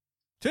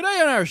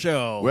Today on our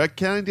show, We're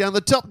counting down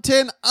the top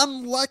 10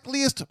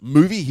 unlikeliest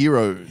movie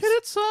heroes. hit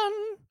it, son.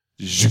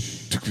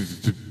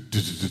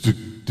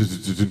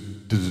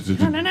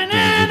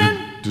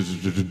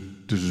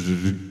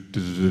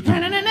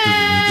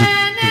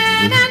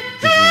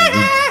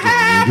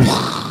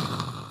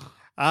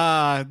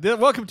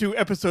 Welcome to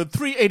episode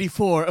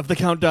 384 of the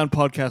Countdown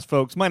Podcast,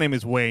 folks. My name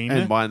is Wayne.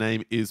 And my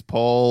name is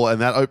Paul. And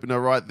that opener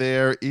right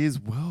there is,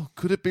 well,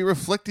 could it be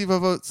reflective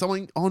of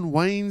something on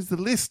Wayne's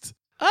list?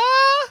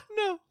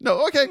 No.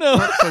 No, okay. No.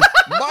 Right, so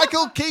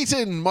Michael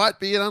Keaton might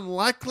be an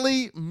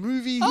unlikely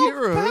movie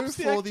hero perhaps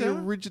for the actor.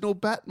 original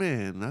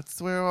Batman.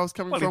 That's where I was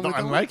coming Well, from. he's with not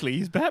that. unlikely.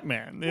 He's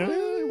Batman.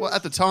 Yeah. Well,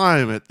 at the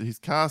time, at his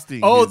casting.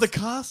 Oh, is- the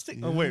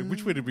casting. Oh, wait.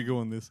 Which way did we go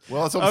on this?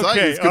 Well, that's what I'm saying.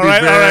 Okay, It's going all to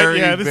right, be all right. very,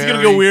 Yeah, this is very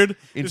going to go weird.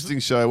 Interesting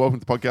show. Welcome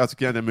to the podcast.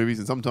 We count down movies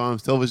and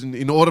sometimes television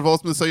in order of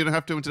awesomeness, so you don't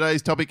have to. And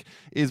today's topic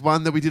is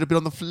one that we did a bit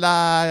on the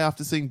fly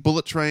after seeing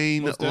Bullet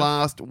Train What's that?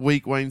 last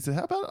week. Wayne said,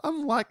 how about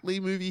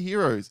unlikely movie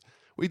heroes?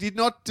 We did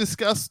not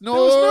discuss There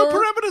was nor no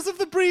parameters of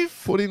the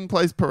brief. put in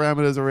place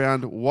parameters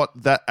around what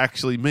that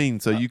actually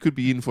means. So you could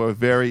be in for a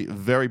very,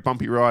 very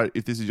bumpy ride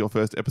if this is your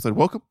first episode.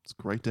 Welcome. It's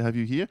great to have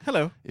you here.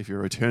 Hello. If you're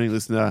a returning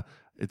listener,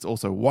 it's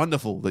also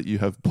wonderful that you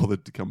have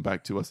bothered to come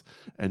back to us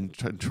and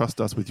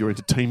trust us with your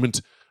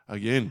entertainment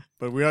again.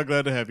 But we are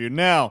glad to have you.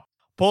 Now,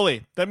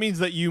 Paulie, that means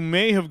that you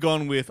may have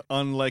gone with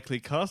unlikely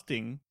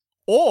casting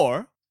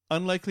or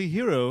unlikely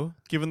hero,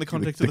 given the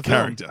context of the film.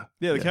 character.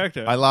 Yeah, the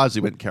character. I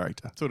largely went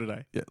character. So did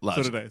I. Yeah,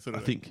 largely. So did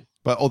I. I think.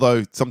 But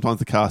although sometimes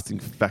the casting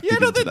factored Yeah,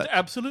 no, into that.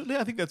 absolutely.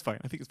 I think that's fine.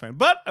 I think it's fine.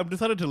 But I've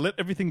decided to let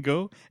everything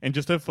go and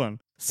just have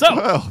fun. So,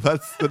 Well,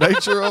 that's the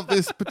nature of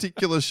this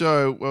particular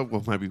show.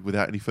 Well, maybe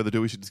without any further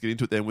ado, we should just get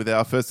into it then with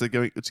our first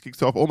segment, which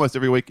kicks off almost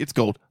every week. It's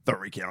called The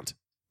Recount.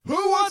 Who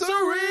wants a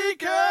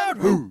recount?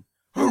 Who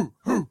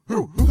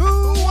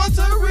wants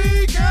a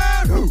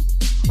recount?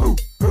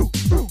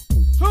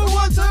 Who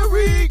wants a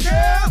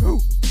recount?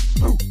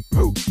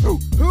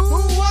 Who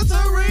wants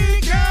a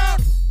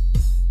recount?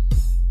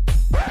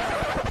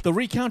 the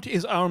recount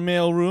is our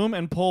mail room.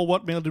 And Paul,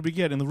 what mail did we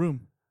get in the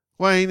room?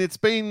 Wayne, it's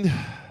been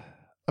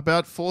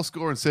about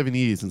 7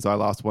 years since I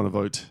last won a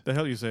vote. The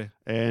hell you say?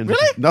 And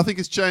Really? nothing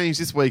has changed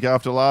this week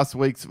after last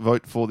week's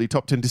vote for the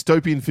top 10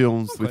 dystopian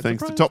films. I'm With quite thanks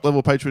surprised. to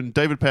top-level patron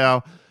David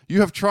Powell,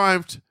 you have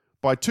triumphed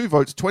by 2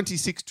 votes,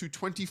 26 to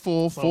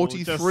 24, So,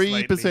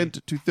 43%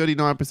 just to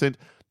 39%,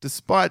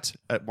 despite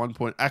at one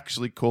point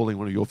actually calling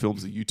one of your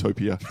films a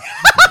utopia.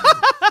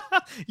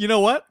 You know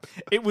what?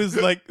 It was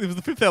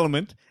the Fifth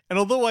Element, and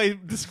although I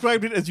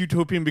described it as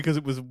utopian because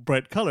it was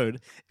bright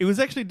colored, it was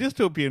actually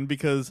dystopian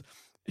because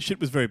shit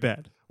was very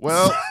bad.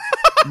 Well,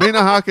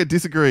 Mina Harker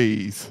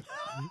disagrees.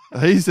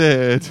 He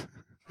said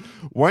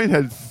Wayne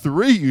had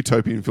 3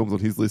 utopian films on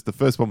his list. The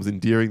first one was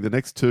endearing. The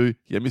next 2,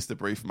 you missed the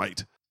brief,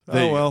 mate. There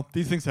you Oh go. well,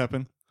 these things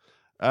happen.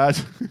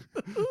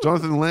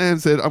 Jonathan Lamb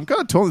said, I'm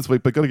kind of torn this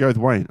week, but got to go with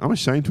Wayne. I'm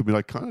ashamed to admit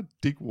I kind of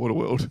dig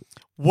Waterworld.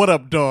 What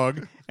up,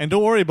 dog? And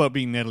don't worry about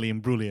being Natalie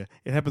Imbruglia.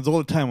 It happens all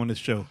the time on this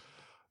show.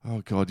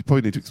 Oh, God, you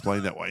probably need to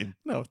explain that, Wayne.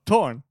 No,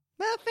 torn.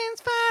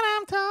 Nothing's fine,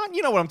 I'm torn.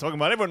 You know what I'm talking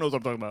about. Everyone knows what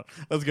I'm talking about.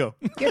 Let's go.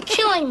 You're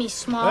killing me,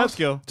 Smalls. Let's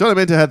go. Johnny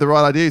Menta had the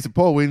right idea, so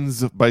Paul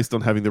wins based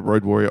on having the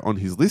Road Warrior on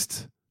his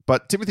list.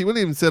 But Timothy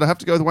Williams said, I have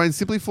to go with Wayne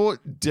simply for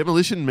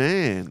Demolition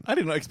Man. I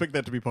did not expect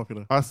that to be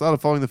popular. I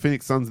started following the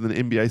Phoenix Suns in the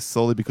NBA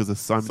solely because of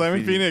Simon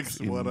Phoenix.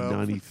 in What up?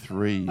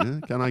 93. Yeah,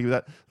 can't argue with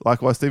that.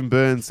 Likewise, Stephen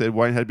Burns said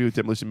Wayne had to be with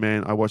Demolition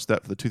Man. I watched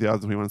that for the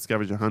 2021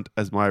 Scavenger Hunt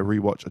as my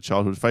rewatch, a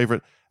childhood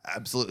favorite.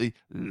 Absolutely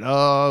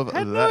love I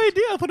had that no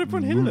idea. I thought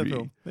everyone hated that movie.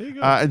 film. There you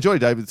go. And Johnny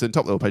Davidson,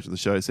 top level patron of the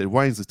show, said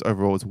Wayne's list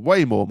overall is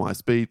way more my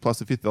speed, plus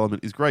the Fifth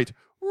Element is great.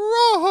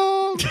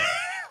 Wrong!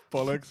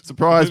 Bollocks.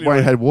 Surprised Anyway.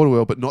 Wayne had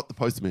Waterworld, but not the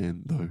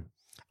Postman, though.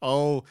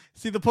 Oh,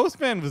 see, the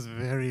Postman was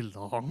very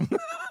long.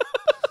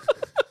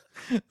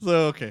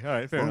 So, okay. All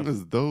right. Fair As long enough.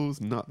 as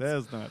those nuts.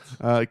 There's nuts.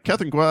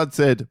 Catherine Guard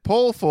said,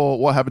 Paul for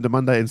What Happened to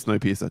Monday and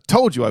Snowpiercer.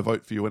 Told you I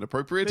vote for you when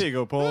appropriate. There you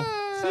go, Paul.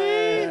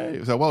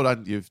 Yay. So well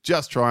done. You've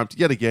just triumphed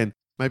yet again.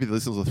 Maybe the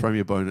listeners will throw me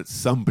a bone at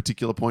some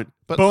particular point.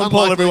 But Bone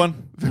Paul, unlikely.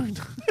 everyone. Very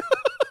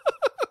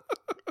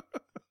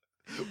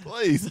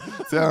Please.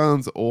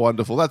 Sounds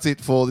wonderful. That's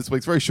it for this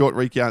week's very short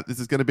recount. This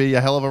is going to be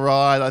a hell of a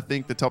ride. I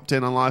think the top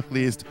 10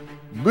 unlikeliest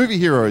movie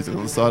heroes are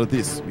on the side of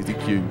this music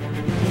cue.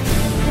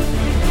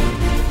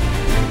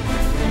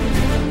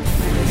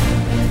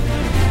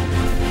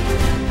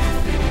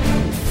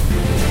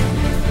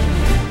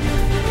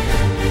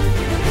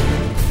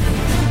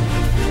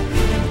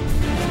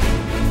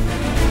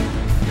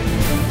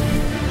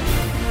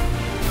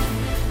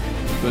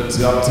 The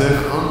top 10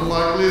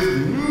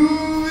 unlikeliest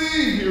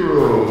movie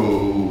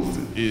heroes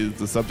is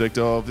the subject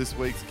of this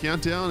week's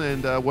countdown.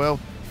 And, well,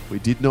 we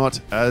did not,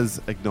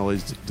 as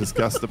acknowledged,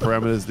 discuss the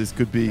parameters. This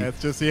could be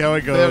Let's just see how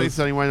it very goes.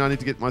 exciting. Wayne, I need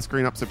to get my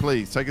screen up, so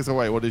please take us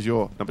away. What is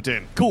your number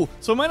 10? Cool.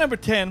 So my number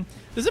 10.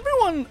 Does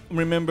everyone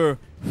remember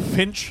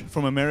Finch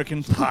from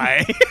American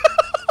Pie?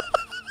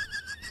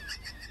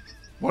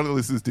 One of the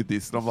listeners did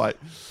this, and I'm like,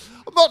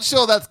 I'm not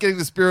sure that's getting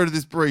the spirit of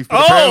this brief.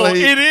 But Oh,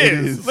 apparently it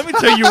is. Let me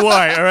tell you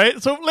why, all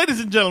right? So, ladies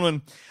and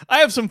gentlemen, I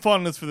have some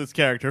fondness for this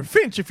character.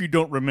 Finch, if you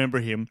don't remember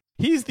him,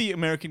 he's the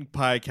American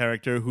Pie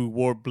character who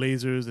wore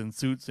blazers and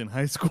suits in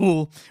high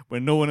school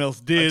when no one else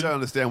I did. don't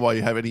understand why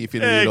you have any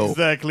affinity at all.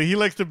 Exactly. He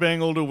likes to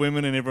bang older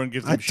women and everyone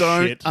gives him I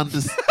don't shit.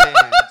 understand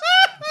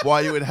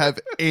why you would have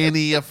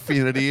any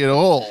affinity at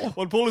all.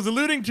 What Paul is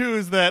alluding to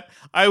is that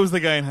I was the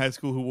guy in high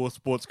school who wore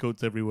sports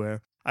coats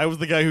everywhere. I was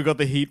the guy who got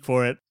the heat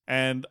for it.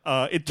 And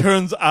it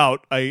turns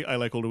out I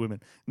like older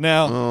women.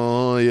 Now,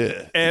 Oh,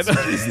 yeah. and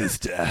Business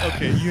time.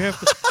 okay, you have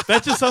to.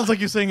 That just sounds like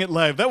you're saying it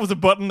live. That was a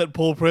button that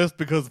Paul pressed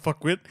because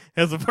Fuckwit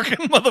has a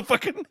fucking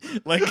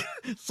motherfucking like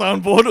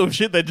soundboard of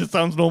shit that just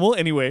sounds normal.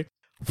 Anyway,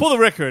 for the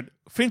record,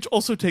 Finch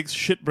also takes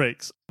shit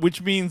breaks,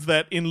 which means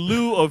that in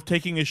lieu of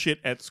taking a shit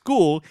at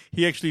school,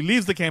 he actually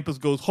leaves the campus,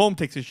 goes home,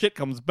 takes his shit,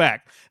 comes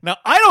back. Now,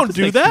 I don't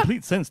do Makes that.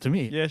 complete sense to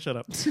me. Yeah, shut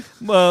up.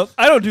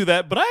 I don't do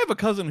that, but I have a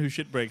cousin who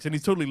shit breaks, and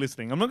he's totally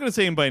listening. I'm not going to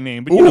say him by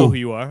name, but you know who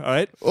you are, all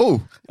right?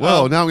 Oh,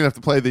 well, now I'm going to have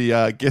to play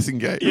the guessing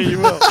game. Yeah, you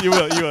will. You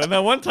will.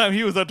 Now, one time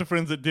he was out to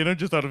friends at dinner,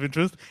 just out of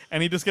interest,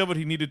 and he discovered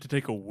he needed to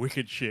take a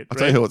wicked shit. I'll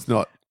tell you who it's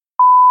not.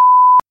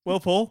 Well,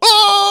 Paul,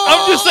 Oh!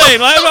 I'm just saying.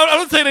 I'm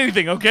not saying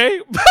anything,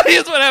 okay? But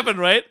here's what happened,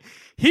 right?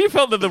 He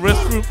felt that the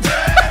restroom...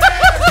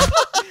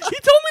 He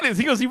told me this.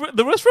 He goes,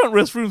 the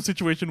restroom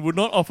situation would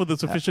not offer the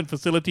sufficient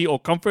facility or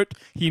comfort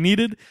he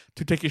needed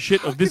to take a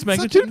shit of this Such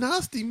magnitude. a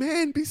nasty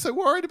man be so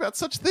worried about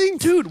such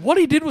things. Dude, what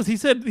he did was he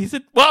said,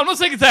 well, I'm not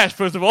saying it's Ash,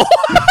 first of all.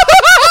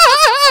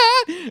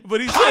 But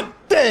he said,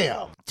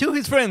 Damn. to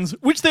his friends,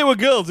 which they were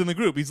girls in the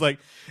group, he's like,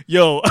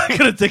 yo, I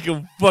gotta take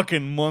a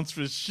fucking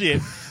monstrous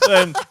shit.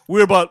 And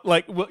we're about,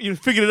 like, well, you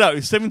figured it out.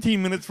 It's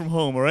 17 minutes from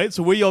home, all right?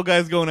 So where y'all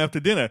guys going after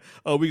dinner?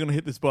 Oh, we're gonna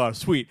hit this bar.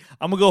 Sweet.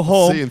 I'm gonna go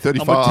home. See you in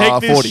 35, I'm gonna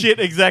take this 40. shit,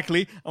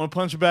 exactly. I'm gonna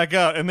punch it back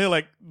out. And they're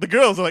like, the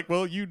girls are like,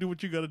 well, you do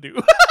what you gotta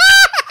do.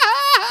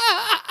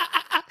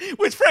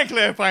 Which,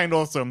 frankly, I find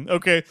awesome,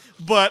 okay?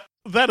 But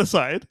that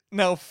aside,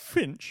 now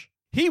Finch,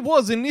 he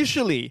was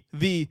initially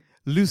the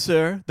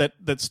loser that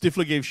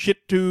Stifler gave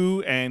shit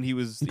to, and he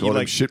was Called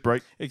him shit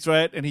break. It's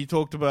right, and he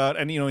talked about,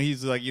 and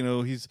he's like,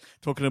 he's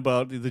talking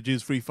about the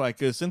Jews-free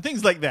ficus and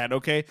things like that.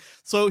 Okay,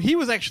 so he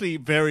was actually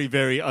very,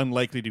 very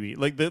unlikely to be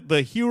like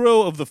the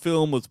hero of the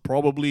film was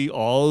probably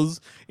Oz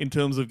in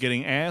terms of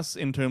getting ass.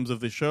 In terms of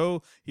the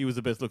show, he was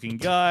the best-looking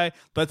guy,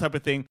 that type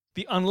of thing.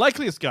 The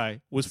unlikeliest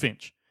guy was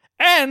Finch,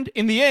 and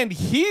in the end,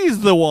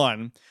 he's the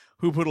one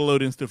who put a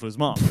load in Stifler's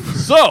mom.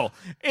 So,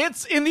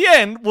 it's, in the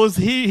end, was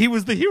he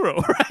was the hero,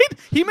 right?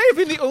 He may have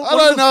been the only... I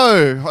don't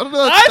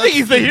know. I think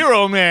he's the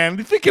hero,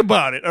 man. Think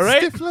about it, all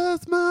right?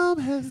 Stifler's mom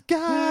has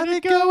got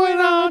it going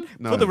on.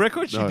 No, For the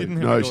record, she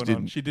didn't have it going she on.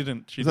 didn't. She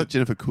didn't. Is that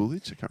Jennifer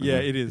Coolidge? I can't Yeah,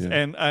 remember. it is.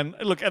 Yeah. And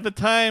look, at the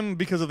time,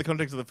 because of the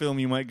context of the film,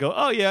 you might go,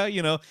 oh,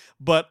 yeah,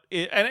 but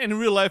and in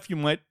real life, you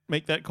might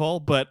make that call.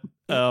 But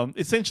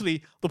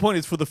essentially, the point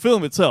is, for the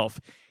film itself,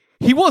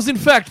 he was, in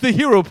fact, the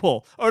hero,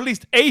 Paul. Or at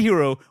least a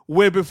hero,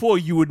 where before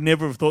you would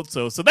never have thought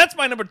so. So that's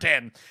my number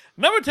 10.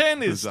 Number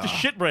 10 is Bizarre. the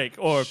shit break,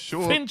 or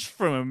Sure. Finch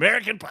from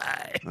American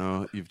Pie.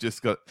 Oh, you've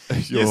just got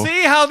You your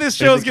see how this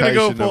show's going to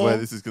go, indication of Paul? where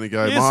this is going to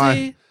go. You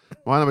see?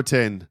 My number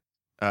 10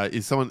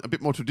 is someone a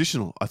bit more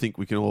traditional. I think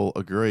we can all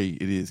agree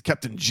it is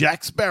Captain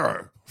Jack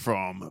Sparrow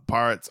from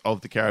Pirates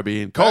of the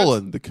Caribbean,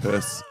 The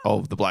Curse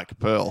of the Black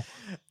Pearl.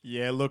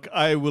 Yeah, look,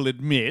 I will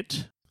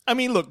admit... I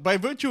mean, look, by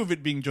virtue of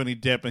it being Johnny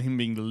Depp and him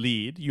being the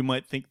lead, you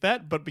might think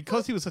that, but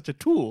because he was such a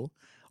tool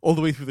all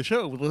the way through the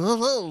show...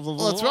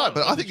 Well, that's right,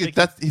 but I think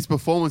that his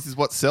performance is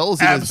what sells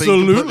him as being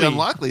Absolutely. completely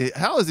unlikely.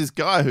 How is this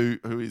guy who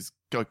is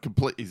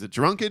he's a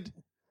drunkard,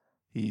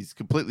 he's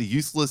completely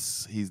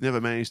useless, he's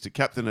never managed to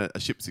captain a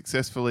ship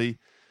successfully,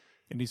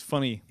 And he's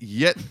funny.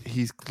 yet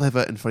he's clever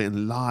and funny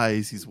and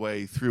lies his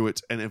way through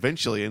it and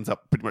eventually ends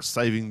up pretty much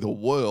saving the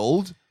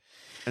world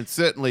and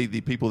certainly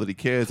the people that he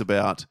cares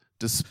about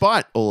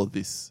despite all of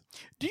this.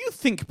 Do you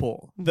think,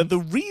 Paul, that the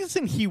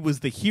reason he was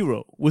the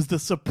hero was the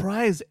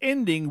surprise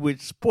ending, which,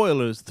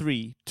 spoilers,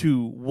 3,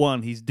 2,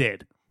 1, he's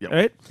dead? Yep.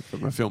 Right?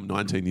 From a film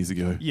 19 years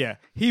ago. Yeah.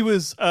 He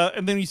was,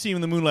 and then you see him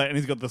in the moonlight and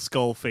he's got the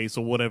skull face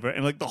or whatever.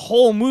 And like the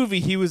whole movie,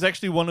 he was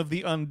actually one of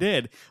the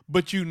undead,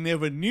 but you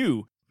never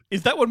knew.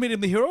 Is that what made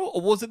him the hero? Or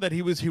was it that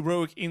he was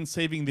heroic in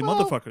saving the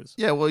motherfuckers?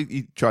 Yeah, well,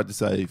 he tried to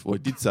save, or he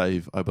did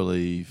save, I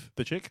believe,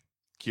 The chick?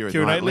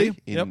 Keira Knightley,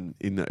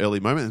 in the early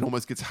moment and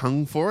almost gets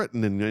hung for it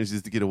and then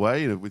manages to get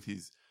away with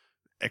his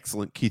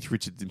excellent Keith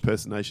Richards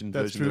impersonation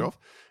That's version true. thereof.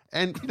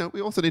 And,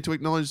 we also need to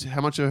acknowledge how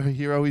much of a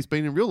hero he's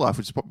been in real life,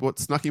 which is probably what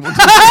snuck him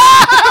onto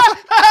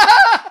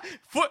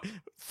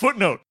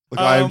Footnote. Look,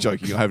 I am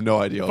joking. I have no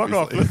idea, Fuck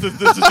off. obviously.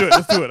 Let's just do it.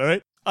 Let's do it, all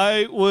right?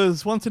 I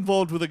was once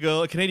involved with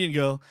a Canadian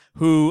girl,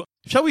 who,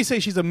 shall we say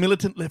she's a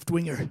militant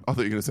left-winger? I thought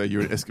you were going to say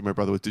you're an Eskimo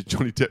brother with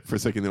Johnny Depp for a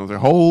second. Then I was like,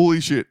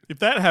 holy shit. If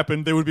that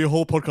happened, there would be a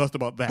whole podcast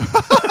about that.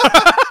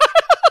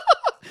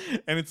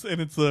 and it's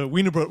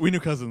Wiener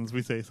cousins,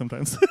 we say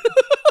sometimes.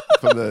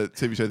 From the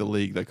TV show The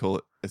League, they call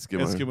it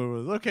Eskimo. Eskimo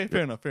Brothers. Okay,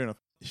 fair enough.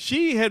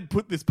 She had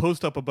put this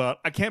post up about,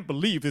 I can't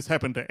believe this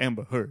happened to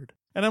Amber Heard.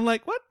 And I'm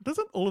like, what?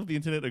 Doesn't all of the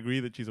internet agree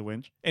that she's a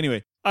wench?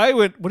 Anyway, I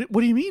went, what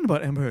do you mean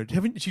about Amber Heard?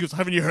 She goes,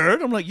 haven't you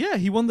heard? I'm like, yeah,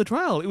 he won the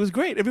trial. It was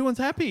great. Everyone's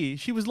happy.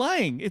 She was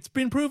lying. It's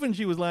been proven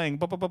she was lying.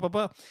 Ba, ba, ba, ba,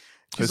 ba.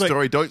 Her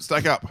story don't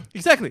stack up.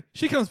 Exactly.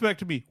 She comes back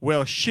to me,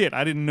 well, shit,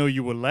 I didn't know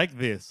you were like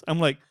this. I'm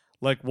like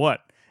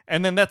what?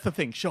 And then that's the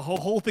thing. Her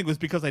whole thing was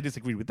because I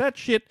disagreed with that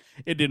shit.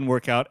 It didn't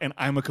work out, and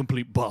I'm a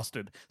complete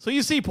bastard. So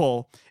you see,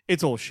 Paul,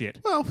 it's all shit.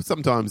 Well,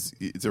 sometimes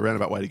it's a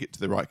roundabout way to get to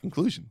the right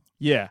conclusion.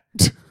 Yeah.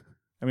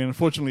 I mean,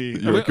 unfortunately...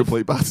 You're a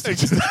complete bastard.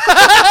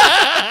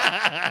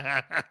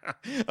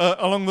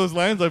 Along those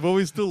lines, I've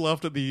always still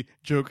laughed at the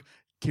joke,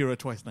 Kira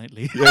twice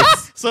nightly.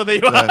 Yes. So there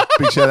you are.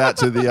 Big shout out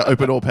to the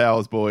Open All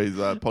Powers Boys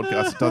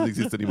podcast. It doesn't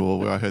exist anymore.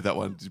 Where I heard that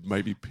one, just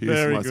made me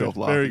piss myself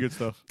laughing. Very good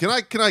stuff. Can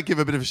I give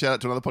a bit of a shout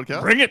out to another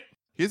podcast? Bring it.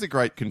 Here's a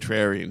great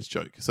contrarians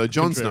joke. So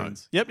Jon Snow,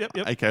 Yep.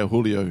 aka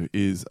Julio,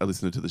 is a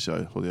listener to the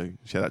show. Julio,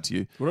 shout out to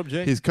you. What up,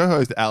 Jay? His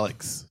co-host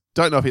Alex,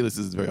 don't know if he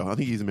listens very often. I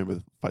think he's a member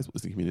of the Facebook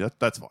listening community.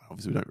 That's fine.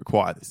 Obviously, we don't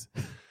require this.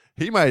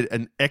 He made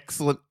an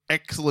excellent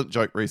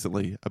joke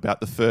recently about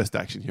the first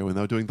action hero when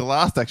they were doing the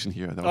last action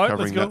hero. They were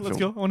covering that film. Let's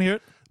go. I want to hear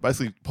it.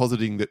 Basically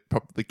positing that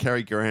probably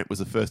Cary Grant was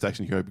the first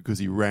action hero because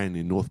he ran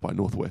in North by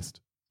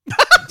Northwest.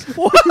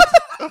 What?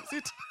 That's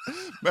it.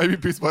 Made me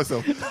piss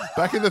myself.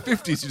 Back in the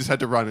 50s, you just had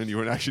to run and you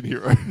were an action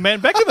hero. Man,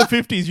 back in the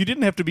 50s, you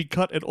didn't have to be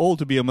cut at all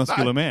to be a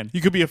muscular man.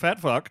 You could be a fat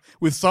fuck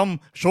with some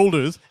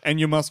shoulders and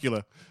you're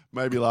muscular.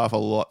 Made me laugh a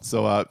lot.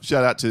 So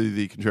shout out to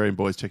the Contrarian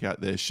Boys. Check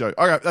out their show.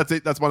 All right, that's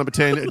it. That's my number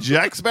 10.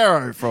 Jack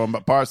Sparrow from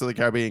Pirates of the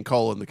Caribbean,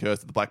 Cole and the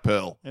Curse of the Black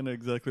Pearl. I know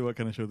exactly what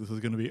kind of show this is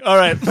going to be. All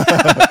right.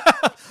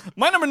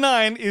 My number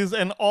 9 is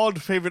an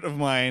odd favorite of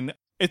mine.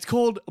 It's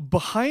called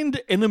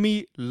Behind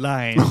Enemy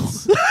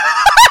Lines.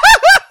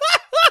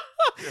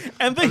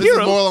 And the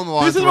hero, is more along the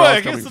lines this is where where I I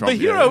was coming guess from, the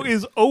hero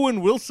is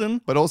Owen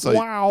Wilson. But also,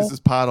 this is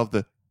part of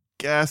the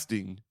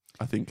casting,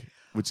 I think,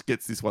 which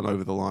gets this one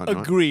over the line.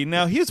 Agree. Right?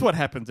 Now, here's what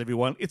happens,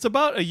 everyone. It's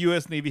about a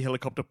U.S. Navy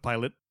helicopter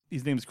pilot.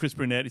 His name is Chris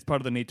Burnett. He's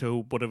part of the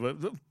NATO, whatever.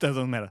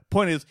 Doesn't matter.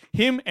 Point is,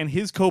 him and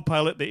his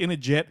co-pilot, they're in a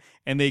jet,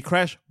 and they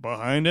crash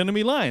behind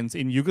enemy lines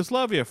in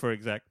Yugoslavia, for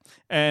exact.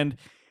 And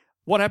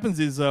what happens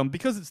is,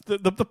 because it's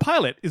the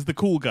pilot is the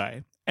cool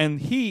guy,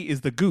 and he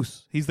is the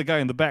goose. He's the guy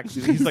in the back.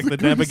 He's like the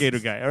navigator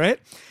guy, all right?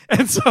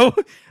 And so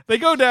they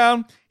go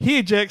down, he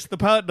ejects, the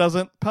pilot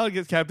doesn't, pilot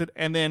gets captured,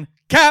 and then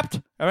capped,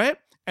 all right?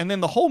 And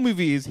then the whole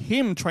movie is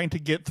him trying to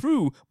get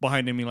through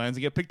behind enemy lines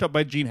and get picked up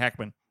by Gene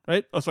Hackman,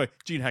 right? Oh, sorry,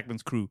 Gene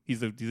Hackman's crew.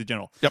 He's the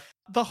general. Yep.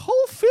 The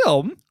whole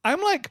film,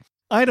 I'm like,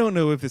 I don't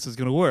know if this is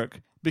going to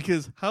work.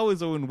 Because how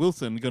is Owen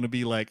Wilson going to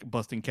be like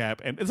busting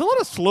cap? And there's a lot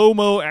of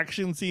slow-mo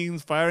action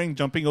scenes, firing,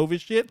 jumping over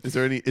shit. Is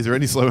there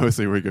any slow-mo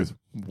scene where he goes,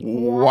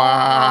 wow?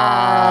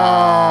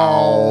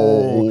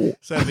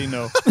 Sadly,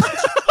 no.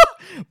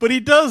 But he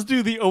does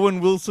do the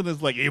Owen Wilson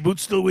is like, your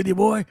boots still with you,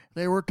 boy?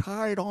 They were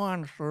tied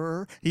on,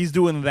 sir. He's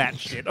doing that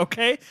shit,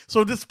 okay?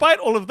 So despite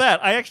all of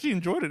that, I actually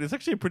enjoyed it. It's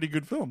actually a pretty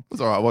good film.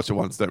 It's all right. I watched it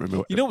once. Don't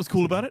remember. You know what's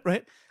cool about it,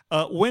 right?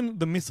 When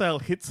the missile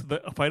hits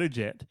the fighter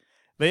jet,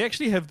 they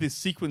actually have this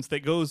sequence that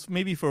goes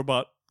maybe for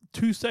about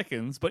 2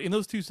 seconds, but in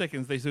those 2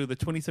 seconds, they show the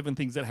 27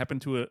 things that happen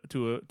to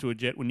a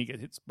jet when you get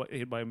hit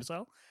by a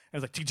missile.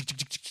 And it's like,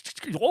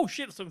 oh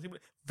shit, something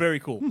very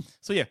cool.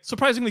 So yeah,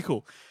 surprisingly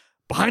cool.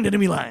 Behind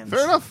enemy lines.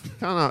 Fair enough.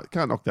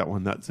 Can't knock that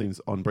one. That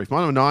seems on brief. My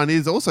number 9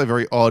 is also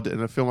very odd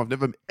and a film I've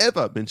never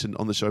ever mentioned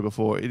on the show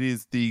before. It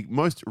is the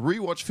most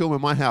rewatched film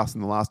in my house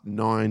in the last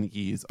 9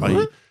 years,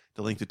 i.e.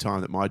 the length of time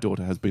that my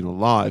daughter has been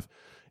alive.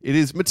 It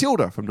is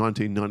Matilda from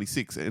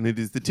 1996, and it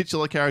is the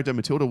titular character,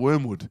 Matilda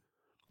Wormwood.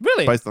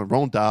 Really? Based on a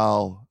Roald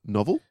Dahl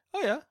novel.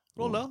 Oh, yeah.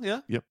 Roald Dahl, yeah.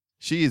 Yep.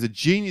 She is a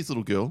genius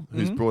little girl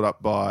who's brought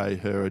up by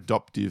her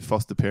adoptive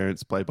foster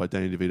parents, played by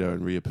Danny DeVito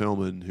and Rhea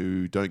Perlman,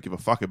 who don't give a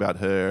fuck about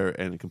her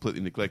and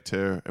completely neglect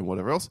her and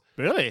whatever else.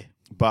 Really?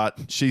 But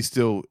she's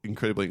still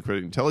incredibly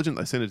intelligent.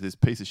 They send her to this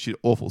piece of shit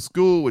awful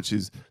school, which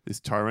is this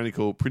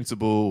tyrannical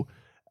principal,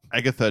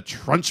 Agatha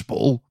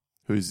Trunchbull,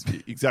 who's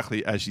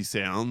exactly as she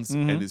sounds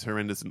and is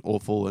horrendous and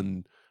awful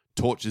and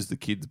tortures the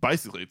kids.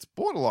 Basically, it's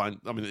borderline.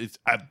 I mean, it's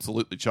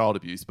absolutely child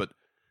abuse, but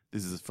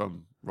this is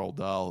from Roald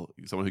Dahl,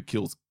 someone who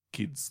kills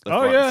kids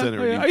left, right, and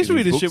center. I used to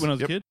read this shit when I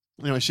was a kid.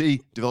 Anyway,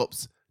 she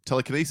develops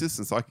telekinesis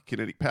and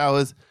psychokinetic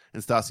powers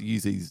and starts to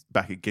use these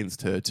back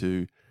against her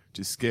to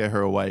scare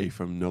her away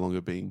from no longer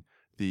being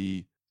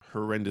the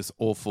horrendous,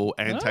 awful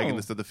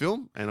antagonist of the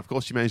film. And of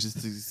course, she manages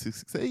to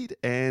succeed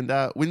and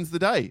wins the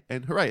day.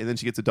 And hooray. And then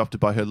she gets adopted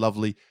by her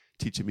lovely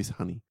teacher, Miss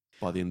Honey,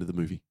 by the end of the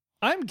movie.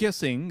 I'm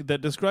guessing that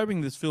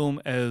describing this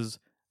film as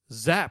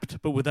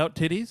Zapped, but without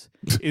titties,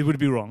 it would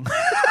be wrong.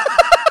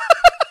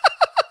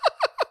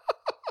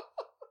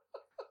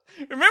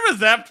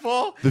 Remember Zapped,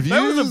 Paul?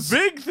 That was a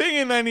big thing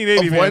in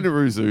 1980, of man. Wayne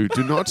Aruzu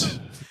do not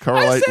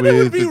correlate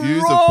with the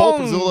views of Paul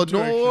Pizzula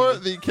nor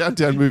the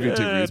Countdown Movie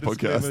Interviews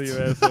podcast.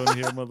 Your ass on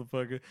here,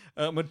 motherfucker.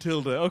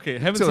 Matilda. Okay,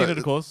 haven't seen it,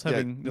 of course.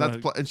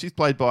 And she's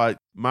played by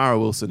Mara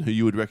Wilson, who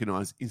you would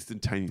recognize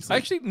instantaneously. I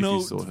actually know.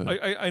 You saw her.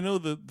 I know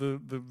the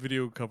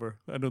video cover.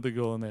 I know the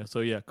girl on there.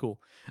 So yeah, cool.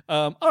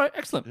 All right,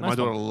 excellent. My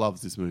daughter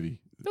loves this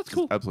movie. That's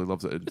cool. Absolutely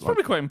loves it. It's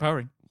probably quite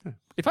empowering.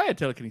 If I had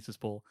telekinesis,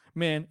 Paul,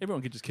 man,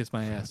 everyone could just kiss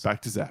my ass.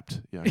 Back to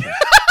Zapped. Yeah. Okay.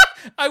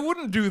 I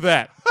wouldn't do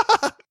that.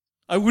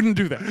 I wouldn't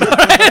do that.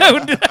 I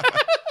wouldn't do that.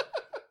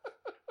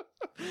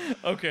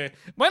 Okay.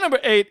 My number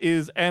 8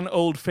 is an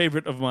old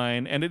favorite of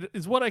mine, and it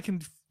is what I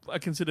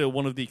consider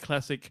one of the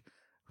classic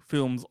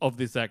films of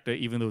this actor,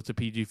 even though it's a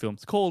PG film.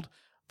 It's called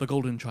The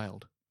Golden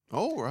Child.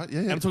 Oh, right.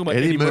 Yeah, yeah. I'm talking about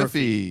Eddie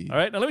Murphy. All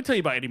right. Now, let me tell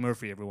you about Eddie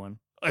Murphy, everyone,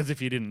 as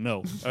if you didn't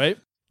know. All right.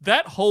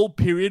 That whole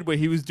period where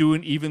he was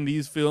doing even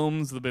these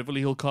films, the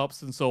Beverly Hill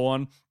Cops and so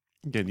on.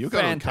 Again, you're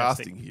going on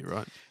casting here,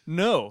 right?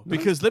 No,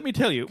 because let me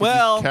tell you.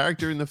 His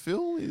character in the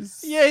film is...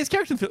 Yeah, his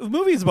character in the film. The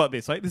movie is about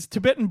this, right? This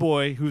Tibetan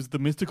boy who's the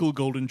mystical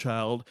golden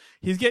child.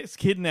 He gets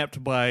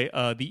kidnapped by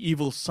the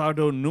evil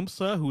Sardo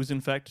Numsa, who is in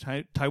fact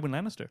Tywin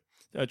Lannister.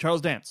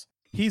 Charles Dance.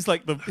 He's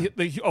like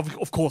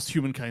of course,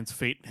 humankind's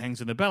fate hangs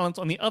in the balance.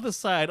 On the other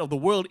side of the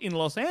world in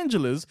Los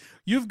Angeles,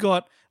 you've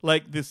got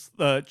like this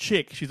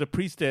chick. She's a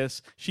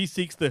priestess. She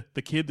seeks the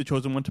kid, the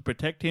chosen one, to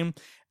protect him.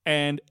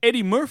 And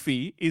Eddie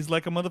Murphy is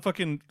like a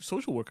motherfucking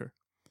social worker.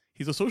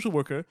 He's a social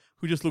worker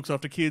who just looks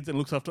after kids and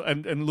looks after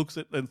and looks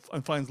at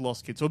and finds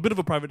lost kids. So a bit of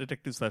a private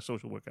detective /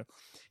 social worker.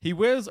 He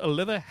wears a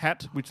leather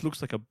hat, which looks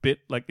like a bit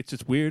like it's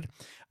just weird.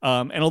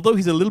 And although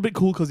he's a little bit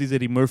cool because he's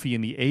Eddie Murphy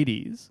in the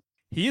 80s,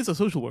 he is a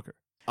social worker.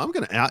 I'm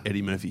going to out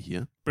Eddie Murphy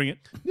here. Bring it.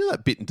 You know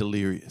that bit in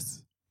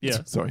Delirious?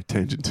 Yeah. Sorry,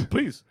 tangent.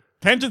 Please.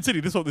 Tangent City.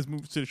 This is what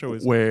this show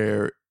is.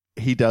 Where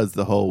he does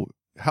the whole,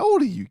 how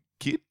old are you,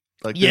 kid?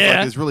 Like, there's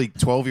like this really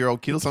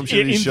 12-year-old kid or some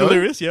shit in his show.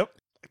 Delirious, yep.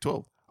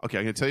 12. Okay,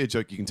 I'm going to tell you a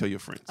joke you can tell your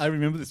friends. I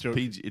remember this joke.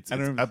 It's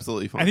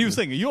absolutely fine. And he was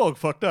saying, you're all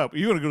fucked up.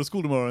 You're going to go to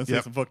school tomorrow and say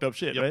some fucked up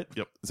shit, right?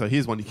 Yep. So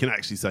here's one you can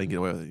actually say and get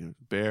away with it. You know,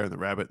 bear and the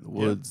rabbit in the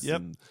woods. Yep.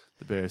 And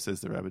the bear says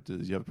to the rabbit, do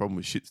you have a problem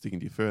with shit sticking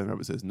to your fur? And the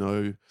rabbit says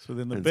no. So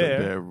then the and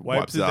bear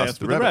wipes his ass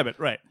with the rabbit.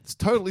 Right. It's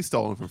totally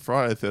stolen from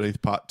Friday the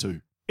 13th Part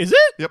 2. Is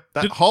it? Yep.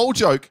 That whole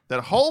joke,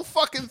 that whole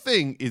fucking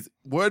thing is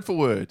word for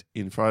word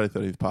in Friday the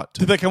 13th Part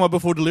 2. Did that come up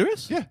before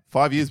Delirious? Yeah.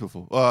 3 years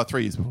before.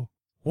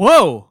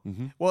 Whoa.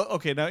 Mm-hmm. Well,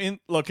 okay, now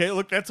look,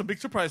 that's a big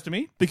surprise to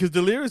me because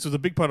Delirious was a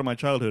big part of my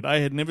childhood. I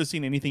had never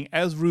seen anything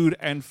as rude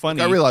and funny.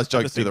 I realised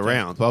jokes do the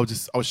rounds, but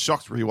I was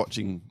shocked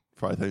rewatching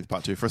Friday the 13th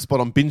Part 2 for a spot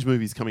on binge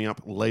movies coming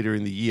up later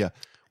in the year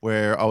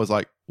where I was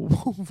like,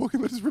 whoa, fucking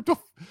that just ripped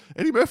off.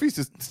 Eddie Murphy's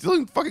just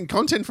stealing fucking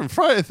content from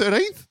Friday the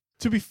 13th.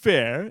 To be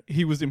fair,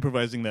 he was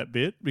improvising that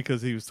bit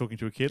because he was talking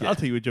to a kid. Yeah. I'll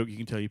tell you a joke you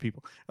can tell your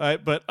people. All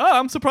right, but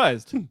I'm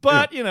surprised.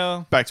 But, you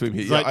know. Back to him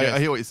here. Yeah, I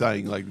hear what you're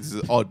saying. Like, this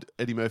is odd.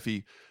 Eddie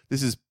Murphy,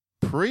 this is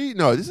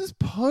this is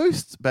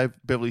post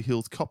Beverly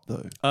Hills Cop,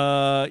 though.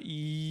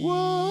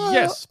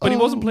 Yes, but he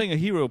wasn't playing a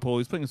hero, Paul. He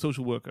was playing a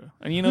social worker.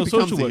 And you know,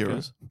 social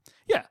workers.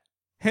 Yeah.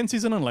 Hence,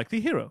 he's an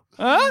unlikely hero.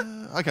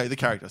 Okay, the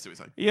character, I see what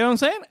you're saying. You know what I'm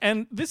saying?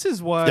 And this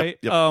is why,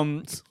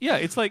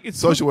 it's like...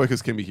 Social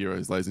workers can be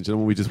heroes, ladies and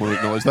gentlemen. We just want to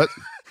acknowledge that.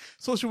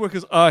 Social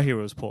workers are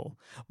heroes, Paul.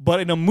 But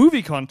in a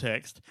movie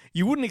context,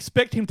 you wouldn't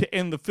expect him to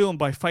end the film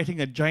by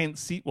fighting a giant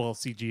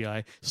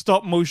CGI,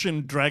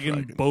 stop-motion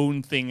dragon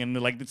bone thing, and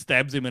like it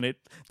stabs him, and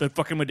the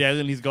fucking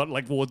medallion he's got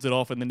like wards it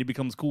off, and then he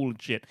becomes cool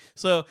and shit.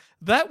 So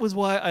that was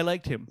why I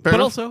liked him. Fair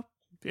enough. Also,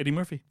 Eddie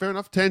Murphy. Fair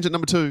enough. Tangent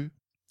number 2.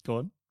 Go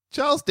on.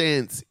 Charles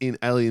Dance in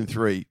Alien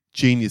 3,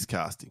 genius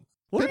casting.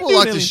 What People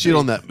like to shit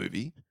on that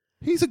movie.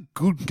 He's a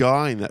good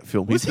guy in that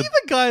film. Was he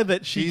the guy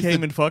that she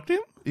came and fucked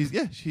him? He's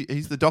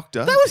the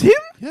doctor. That was him?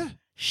 Yeah.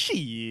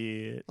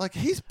 Shit. Like,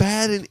 he's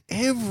bad in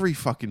every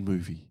fucking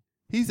movie.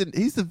 He's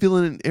the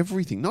villain in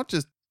everything, not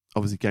just,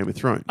 obviously, Game of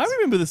Thrones. I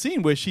remember the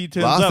scene where she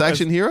turns up Last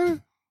Action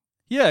Hero?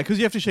 Yeah, because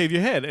you have to shave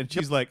your head, and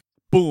she's like,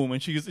 boom,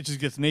 and she just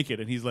gets naked,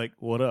 and he's like,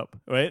 what up,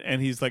 right?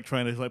 And he's like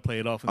trying to like play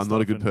it off. And I'm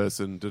not a good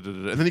person.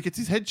 And then he gets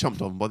his head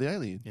chomped on by the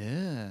alien.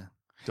 Yeah.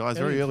 Dies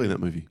very early in that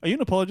movie. Are you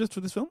an apologist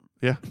for this film?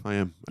 Yeah, I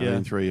am. Yeah.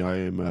 Alien 3, I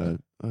am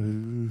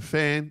a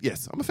fan.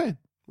 Yes, I'm a fan.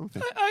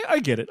 I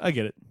get it.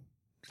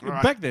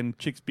 Right. Back then,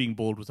 chicks being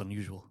bald was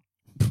unusual.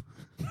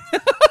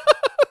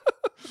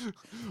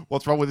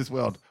 What's wrong with this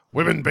world?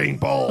 Women being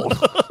bald.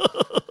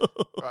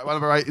 Right, one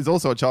number 8 is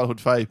also a childhood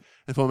fave.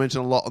 And I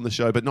mention a lot on the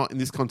show, but not in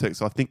this context,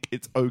 so I think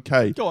it's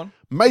okay. Go on.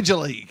 Major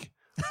League.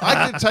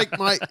 I can take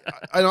and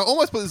I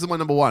almost put this as my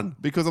number 1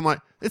 because I'm like,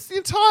 it's the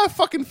entire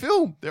fucking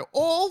film. They're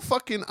all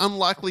fucking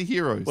unlikely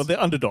heroes. Well, they're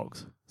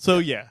underdogs. So,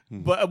 yeah.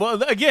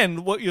 But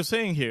again, what you're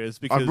saying here is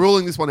because... I'm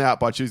ruling this one out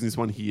by choosing this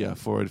one here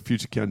for a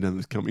future countdown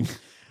that's coming.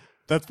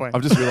 That's fine.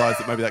 I've just realised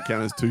that maybe that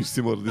count is too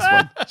similar to this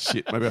one.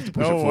 Shit, maybe I have to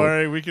push it forward. Don't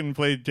worry, we can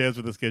play jazz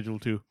with the schedule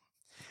too.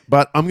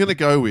 But I'm going to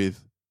go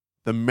with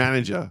the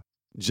manager,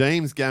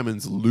 James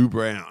Gammon's Lou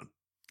Brown.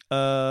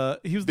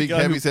 He was the big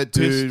guy heavy-set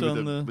dude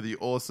with the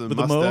awesome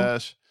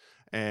mustache.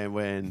 And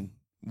when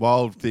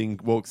Wild Thing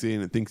walks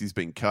in and thinks he's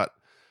been cut,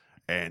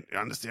 and I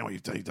understand what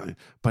you've done,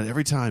 but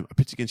every time I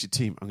pitch against your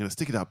team, I'm going to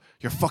stick it up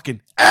your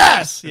fucking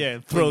ass. Yeah,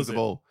 throws the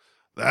ball.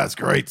 That's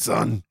great,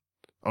 son.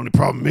 Only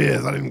problem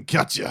is I didn't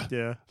cut you.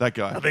 Yeah, that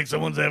guy. I think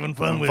someone's having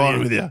fun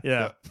with you.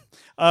 Yeah.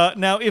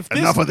 Now, if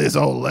enough of this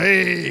old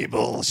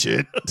label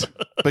shit,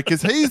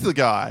 because he's the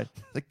guy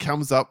that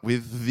comes up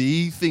with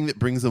the thing that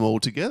brings them all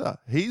together.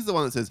 He's the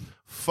one that says,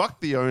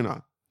 fuck the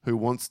owner who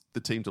wants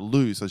the team to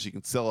lose so she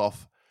can sell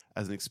off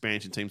as an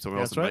expansion team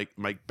somewhere else and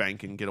make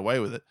bank and get away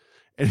with it.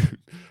 And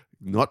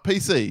not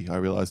PC, I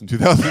realised in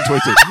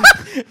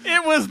 2022.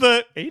 It was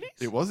the 80s?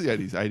 It was the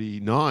 80s,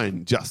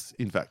 89, just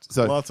in fact.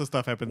 So lots of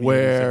stuff happened.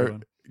 Where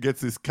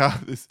gets this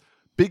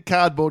big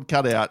cardboard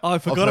cutout. Oh, I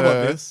forgot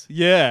about this.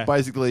 Yeah.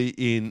 Basically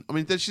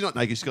she's not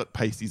naked. She's got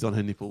pasties on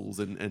her nipples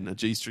and a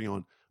G-string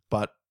on,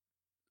 but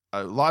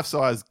a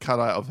life-size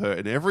cutout of her.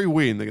 And every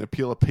win, they're going to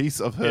peel a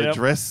piece of her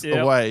dress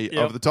away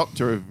over the top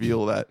to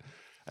reveal that.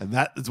 And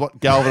that is what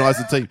galvanized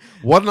the team.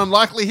 What an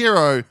unlikely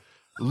hero.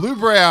 Lou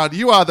Brown,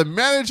 you are the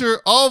manager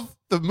of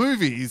the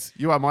movies.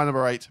 You are my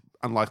number 8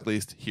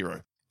 unlikeliest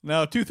hero.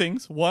 Now, 2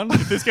 things. One,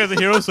 this guy's a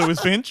hero, so is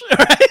Finch.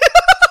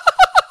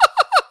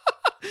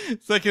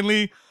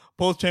 Secondly,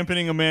 Paul's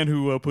championing a man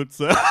who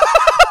puts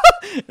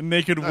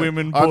naked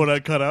women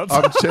board-out cutouts.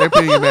 I'm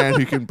championing a man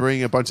who can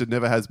bring a bunch of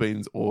never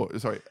has-beens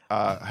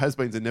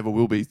has-beens and never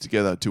will-be's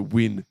together to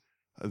win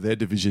their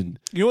division.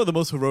 You know what the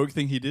most heroic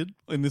thing he did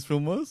in this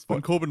film was?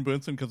 When Corbin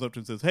Burnson comes up to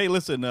him and says, hey,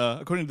 listen,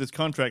 according to this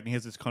contract, and he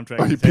has this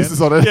contract. He pisses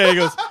on it. Yeah, he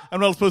goes,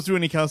 I'm not supposed to do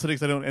any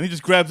calisthenics, I don't. And he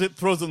just grabs it,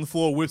 throws it on the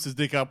floor, whips his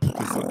dick up.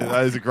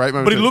 That is a great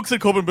moment. But he looks at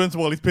Corbin Burnson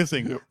while he's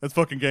pissing. Yep. That's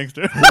fucking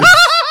gangster.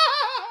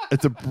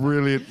 It's a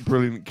brilliant,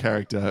 brilliant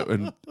character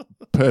and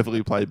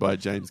perfectly played by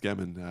James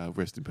Gammon.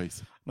 Rest in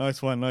peace.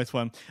 Nice one, nice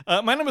one.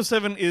 My number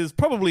 7 is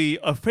probably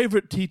a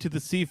favorite T to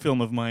the C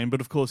film of mine,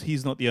 but of course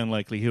he's not the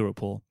unlikely hero,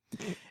 Paul.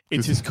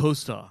 It's his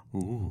co-star,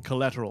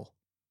 Collateral.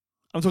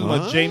 I'm talking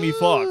about Jamie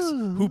Foxx,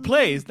 who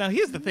plays... Now,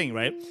 here's the thing,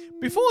 right?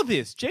 Before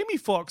this, Jamie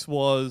Foxx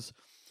was...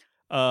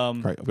 Great,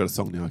 I've got a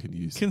song now I can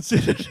use.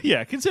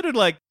 Considered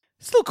like...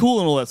 Still cool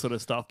and all that sort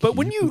of stuff. But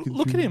when you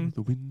look at him,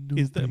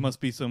 there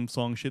must be some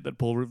song shit that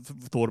Paul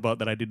thought about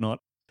that I did not.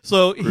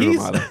 So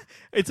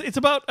it's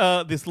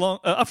about this long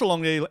after a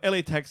long day,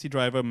 LA taxi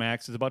driver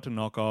Max is about to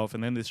knock off,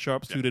 and then this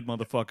sharp-suited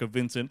motherfucker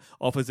Vincent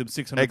offers him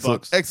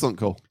 $600 excellent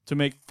call to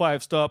make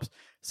 5 stops.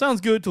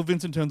 Sounds good till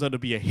Vincent turns out to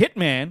be a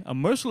hitman, a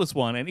merciless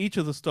one, and each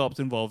of the stops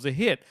involves a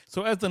hit.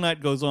 So as the night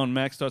goes on,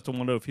 Max starts to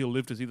wonder if he'll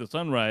live to see the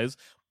sunrise.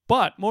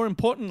 But more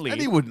importantly...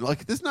 And he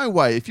wouldn't. There's no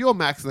way. If you're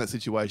Max in that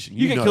situation,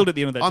 you get killed at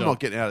the end of that I'm job. not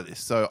getting out of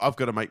this, so I've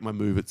got to make my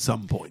move at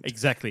some point.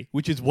 Exactly,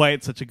 which is why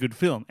it's such a good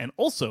film. And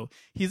also,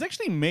 he's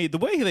actually made... The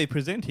way they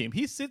present him,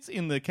 he sits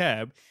in the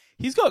cab,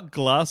 he's got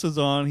glasses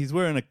on, he's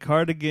wearing a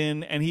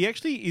cardigan, and he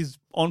actually is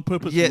on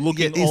purpose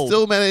looking he old.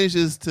 Still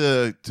manages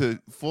to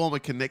form a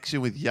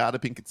connection with Yada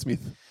Pinkett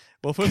Smith.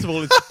 Well, first of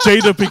all, it's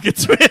Jada Pinkett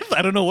Smith.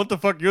 I don't know what the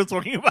fuck you're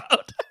talking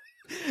about.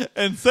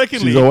 And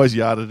secondly... She's always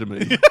Yada to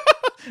me.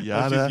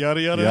 Yada,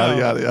 yada,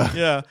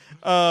 yada.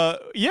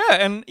 Yeah,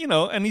 and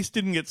and he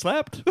didn't get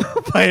slapped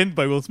by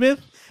Will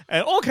Smith,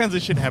 and all kinds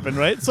of shit happened,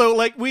 right? So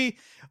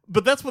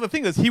but that's what the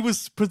thing is. He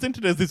was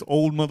presented as this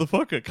old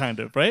motherfucker,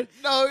 kind of, right?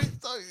 No,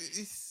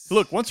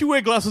 look, once you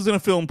wear glasses in a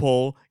film,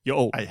 Paul, you're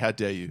old. Hey, how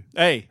dare you?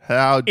 Hey,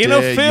 how dare you?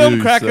 In a film,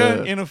 you, cracker,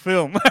 sir. in a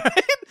film.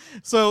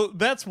 So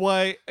that's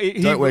why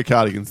don't wear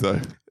cardigans, though.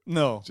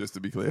 No. Just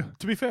to be clear.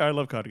 To be fair, I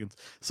love cardigans.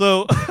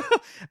 So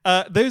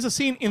there's a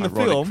scene in the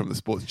film from the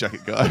sports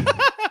jacket guy.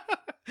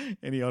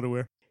 Any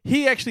underwear.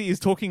 He actually is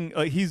talking.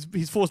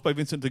 He's forced by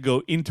Vincent to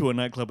go into a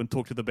nightclub and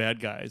talk to the bad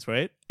guys,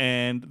 right?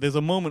 And there's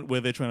a moment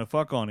where they're trying to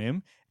fuck on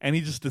him, and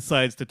he just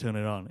decides to turn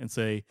it on and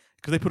say,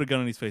 because they put a gun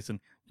on his face, and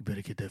you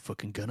better get that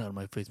fucking gun out of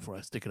my face before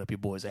I stick it up your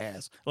boy's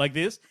ass, like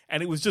this.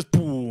 And it was just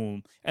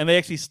boom, and they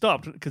actually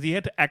stopped because he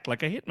had to act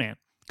like a hitman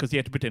because he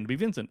had to pretend to be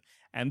Vincent,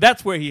 and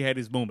that's where he had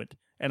his moment.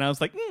 And I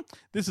was like,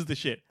 this is the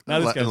shit. Now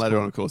this guy's and later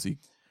cool. on, of course, he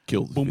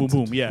killed boom, Vincent.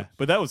 boom, boom. Yeah,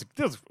 but that was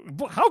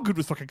how good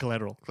was fucking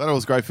Collateral? Collateral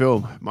was a great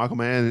film. Michael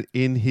Mann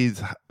in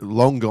his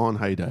long gone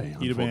heyday.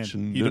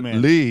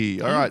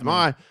 Unfortunately. All right,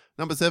 my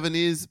number 7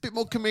 is a bit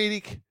more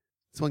comedic.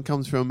 This one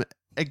comes from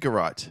Edgar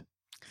Wright.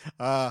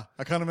 I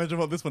can't imagine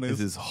what this one is. This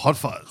is Hot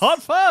Fuzz.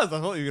 Hot Fuzz.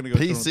 I thought you were going to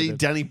go PC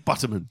Danny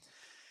Butterman.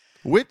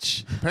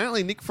 Which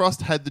apparently Nick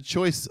Frost had the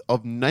choice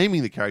of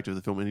naming the character of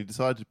the film, and he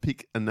decided to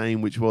pick a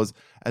name which was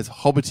as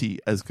hobbity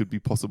as could be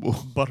possible.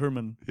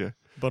 Butterman. Yeah.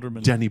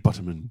 Butterman. Danny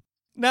Butterman.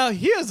 Now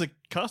here's a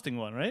casting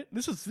one, right?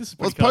 This is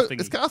pretty casting.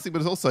 It's casting, but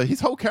it's also his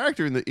whole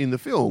character in the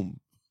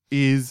film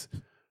is.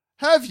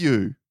 Have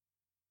you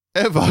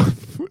ever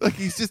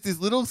he's just this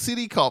little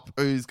city cop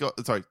who's got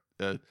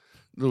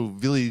little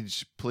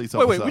village police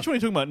officer. Wait, which one are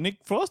you talking about? Nick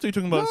Frost or are you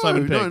talking about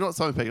Simon Pegg? No, not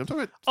Simon Pegg. I'm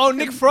talking about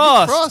Nick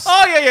Frost.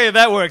 Oh yeah,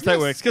 that works. Yes, that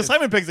works because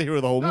Simon Pegg's the hero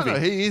of the whole movie. No,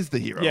 he is the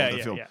hero of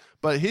the film. Yeah.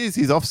 But here's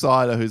his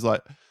offsider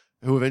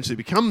who eventually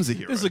becomes a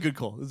hero. This is a good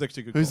call. This is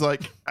actually a good call.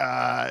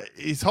 Who's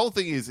his whole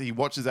thing is he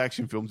watches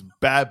action films,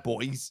 Bad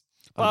Boys.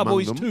 Bad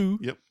Boys 2.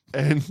 Yep.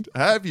 And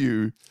have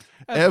you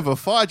ever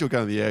fired your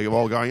gun in the air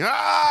while going,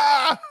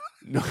 ah?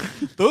 No.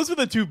 Those were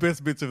the 2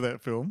 best bits of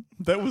that film.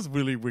 That was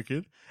really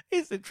wicked.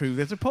 Is it true?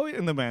 There's a point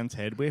in the man's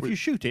head where if you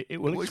shoot it, it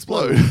will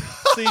explode.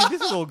 See,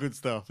 this is all good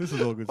stuff.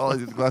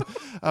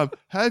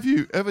 Have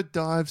you ever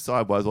dived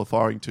sideways while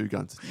firing 2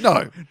 guns?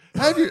 No.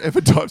 Have you ever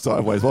dived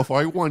sideways while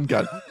firing 1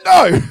 gun?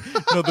 No.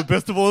 No, the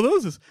best of all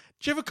those is,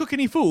 do you ever cook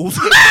any fools?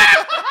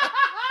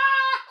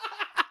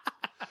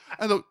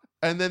 And look,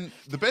 And then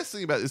the best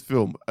thing about this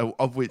film,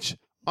 of which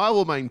I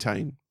will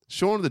maintain,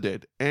 Shaun of the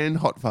Dead and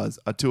Hot Fuzz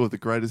are two of the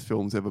greatest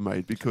films ever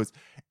made because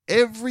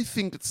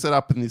everything that's set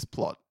up in this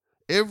plot,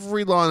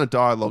 every line of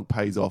dialogue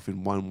pays off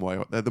in one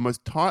way. They're the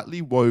most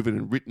tightly woven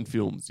and written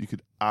films you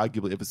could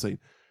arguably ever see.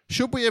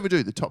 Should we ever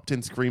do the top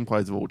 10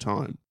 screenplays of all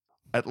time?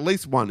 At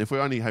least one. If we're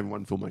only having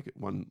one filmmaker,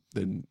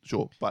 then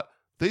sure. But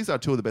these are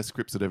two of the best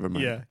scripts that ever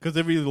made. Yeah, because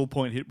every little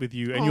point hit with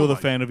you, and you're the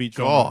fan of each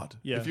God. genre.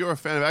 Yeah. If you're a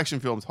fan of action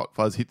films, Hot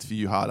Fuzz hits for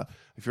you harder.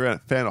 If you're a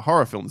fan of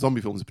horror films,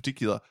 zombie films in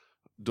particular,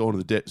 Shaun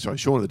of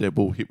the Dead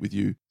will hit with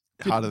you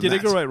harder than that. Did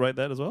Edgar Wright write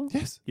that as well?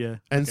 Yes. Yeah.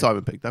 And okay.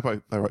 Simon Pegg. They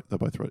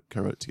both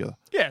co-wrote it together.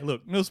 Yeah,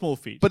 look, no small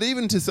feat. But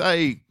even to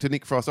say to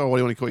Nick Frost, what do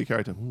you want to call your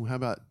character? Ooh, how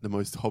about the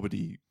most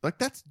hobbity? Like,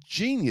 that's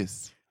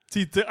genius.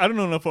 See, I don't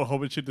know enough about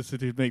Hobbit shit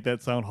to make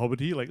that sound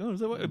hobbity. Like, oh,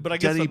 is that what? But I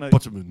guess Danny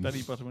Butterman.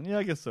 Danny Butterman. Yeah,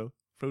 I guess so.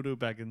 Frodo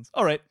Baggins.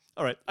 All right.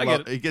 I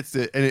get it. He gets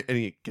to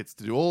he gets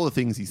to do all the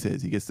things he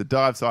says. He gets to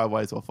dive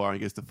sideways while firing. He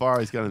gets to fire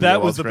his gun.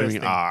 That was the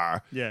screaming, best thing.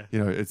 "R!" Yeah.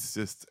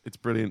 It's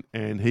brilliant,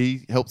 and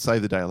he helped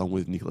save the day along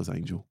with Nicholas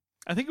Angel.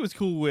 I think it was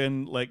cool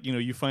when,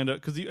 you find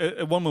out because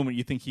at one moment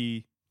you think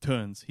he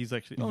turns. He's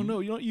actually, oh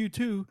no, you're not you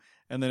too,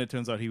 and then it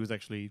turns out he was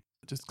actually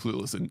just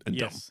clueless and dumb.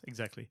 Yes,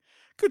 exactly.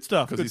 Good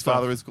stuff. Because his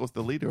father is, of course,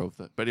 the leader of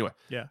that. But anyway,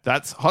 yeah,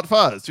 that's Hot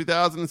Fuzz.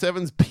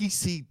 2007's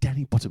PC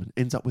Danny Botterman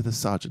ends up with a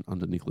sergeant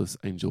under Nicholas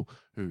Angel,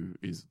 who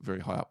is very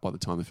high up by the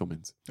time the film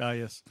ends. Ah,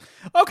 yes.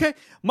 Okay,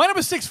 my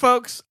number 6,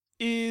 folks,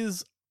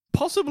 is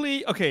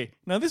possibly okay.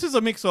 Now this is a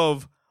mix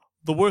of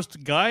the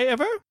worst guy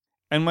ever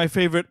and my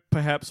favorite,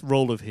 perhaps,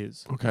 role of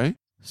his. Okay,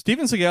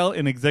 Steven Seagal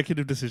in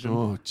Executive Decision.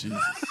 Oh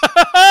Jesus!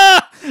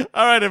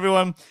 All right,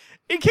 everyone.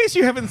 In case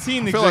you haven't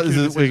seen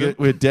Executive Decision,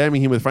 we're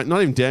damning him with faint.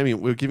 Not even damning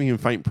him. We're giving him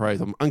faint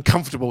praise. I'm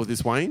uncomfortable with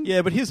this, Wayne.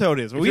 Yeah, but here's how it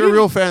is. If you're a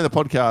real fan of the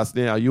podcast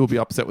now, you will be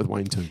upset with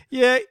Wayne too.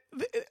 Yeah.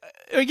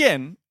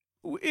 Again,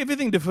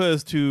 everything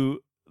defers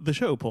to the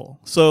show, Paul.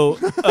 So,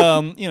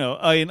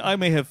 I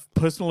may have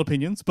personal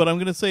opinions, but I'm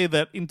going to say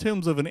that in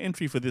terms of an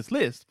entry for this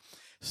list,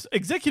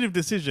 Executive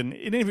Decision,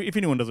 if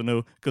anyone doesn't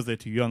know, because they're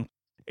too young,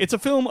 it's a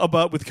film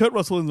with Kurt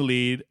Russell in the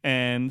lead,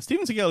 and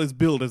Steven Seagal is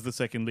billed as the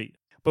second lead.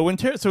 But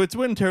it's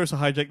when terrorists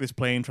hijack this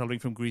plane traveling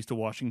from Greece to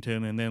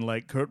Washington, and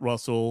then Kurt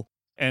Russell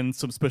and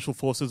some special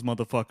forces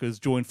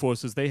motherfuckers join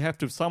forces. They have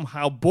to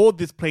somehow board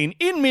this plane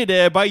in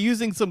midair by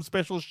using some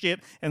special shit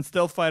and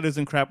stealth fighters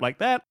and crap like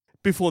that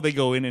before they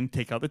go in and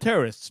take out the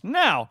terrorists.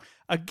 Now,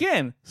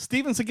 again,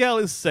 Steven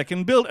Seagal is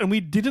second billed, and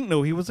we didn't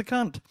know he was a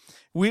cunt.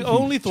 We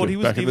only thought he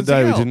was back Steven in the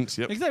day, Seagal. we didn't.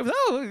 Yep. Exactly.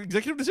 Oh,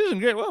 Executive Decision.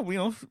 Great.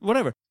 Well,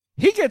 whatever.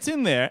 He gets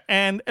in there,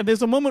 and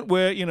there's a moment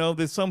where,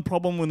 there's some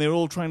problem when they're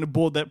all trying to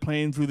board that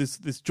plane through this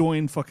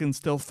joined fucking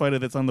stealth fighter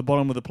that's on the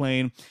bottom of the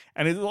plane.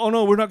 And oh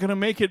no, we're not going to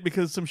make it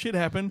because some shit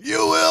happened. You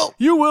will!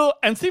 You will!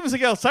 And Steven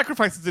Seagal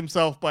sacrifices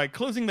himself by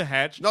closing the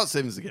hatch. Not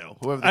Steven Seagal,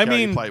 whoever the character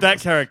he played that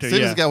was. character,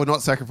 Steven Seagal would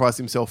not sacrifice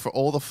himself for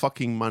all the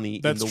fucking money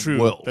in the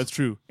world. That's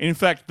true. In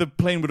fact, the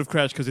plane would have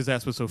crashed because his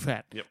ass was so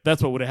fat. Yep.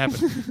 That's what would have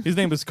happened. His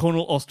name is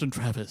Colonel Austin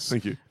Travis.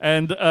 Thank you.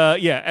 And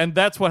and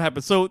that's what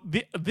happened. So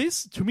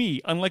this, to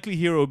me, unlikely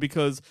hero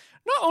because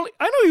not only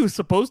I know he was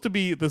supposed to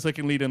be the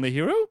second lead and the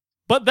hero,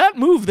 but that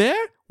move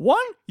there,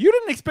 one, you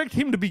didn't expect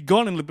him to be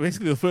gone in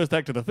basically the first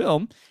act of the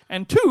film,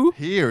 and two,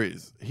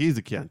 here's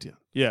a countdown.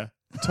 Yeah.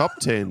 Top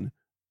 10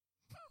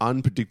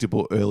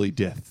 unpredictable early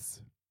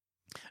deaths.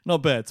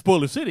 Not bad.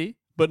 Spoiler City,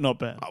 but not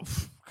bad.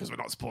 Because we're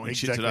not spoiling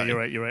Exactly, shit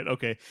today. You're right.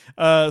 Okay.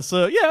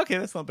 Okay,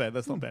 that's not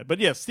bad. But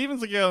yes, Steven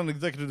Seagal in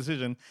Executive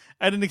Decision,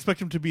 I didn't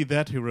expect him to be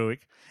that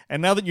heroic.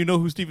 And now that you know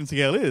who Steven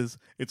Seagal is,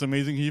 it's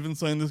amazing he even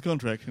signed this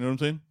contract. You know what I'm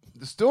saying?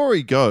 The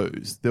story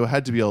goes, there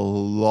had to be a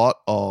lot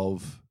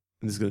of,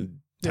 and this is going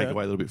to take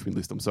away a little bit from your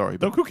list, I'm sorry.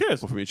 No, who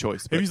cares? Or from your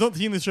choice. If he's not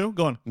seen this show,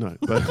 go on. No,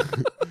 but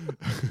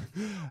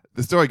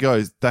the story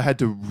goes, they had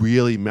to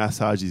really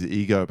massage his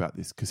ego about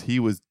this because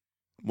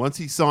once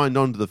he signed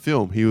on to the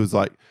film, he was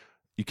like,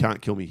 you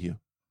can't kill me here.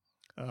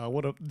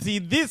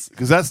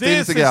 Because that's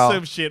Steven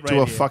Seagal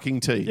to a fucking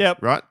T,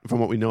 right? From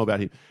what we know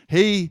about him.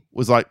 He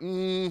was like,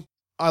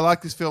 I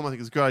like this film, I think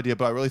it's a good idea,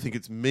 but I really think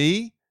it's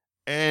me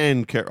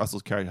and Kurt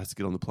Russell's character has to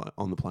get on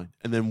the plane.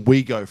 And then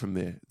we go from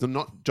there. So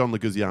not John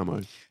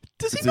Leguizamo.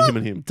 It's him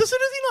and him. Does he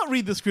not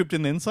read the script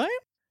and then sign?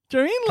 Do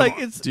you know what I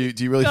mean? Do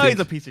you really think? He's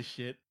a piece of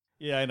shit.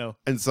 Yeah, I know.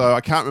 And so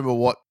I can't remember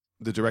what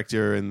the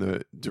director and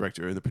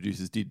the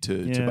producers did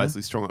to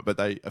basically strong it, but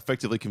they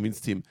effectively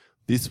convinced him,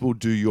 this will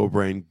do your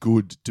brand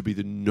good to be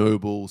the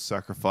noble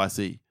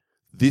sacrificee.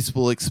 This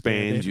will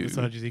expand you.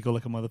 Massage his ego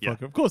like a motherfucker.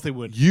 Yeah. Of course they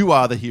would. You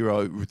are the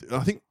hero. I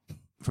think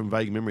from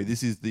vague memory,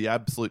 this is the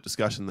absolute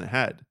discussion they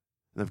had.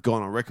 And they've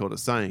gone on record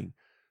as saying,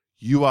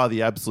 you are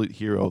the absolute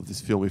hero of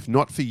this film. If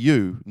not for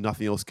you,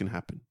 nothing else can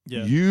happen.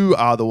 Yeah. You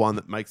are the one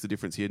that makes the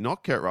difference here.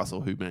 Not Kurt Russell,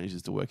 who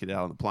manages to work it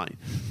out on the plane.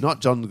 Not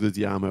John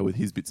Leguizamo with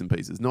his bits and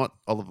pieces. Not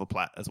Oliver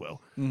Platt as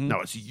well. Mm-hmm. No,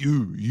 it's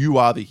you. You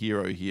are the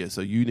hero here.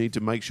 So you need to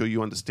make sure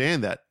you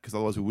understand that, because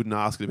otherwise we wouldn't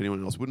ask it of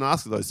anyone else. We wouldn't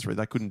ask those three.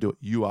 They couldn't do it.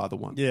 You are the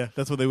one. Yeah,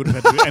 that's what they would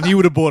have had to do. And he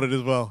would have bought it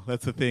as well.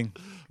 That's the thing.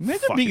 Imagine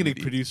Fucking being a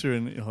idiot. producer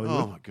in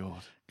Hollywood. Oh my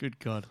god. Good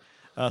God.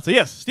 So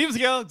yes, Steven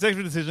Seagal,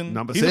 executive decision.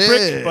 Number He's 6. a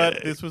prick,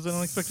 but this was an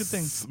unexpected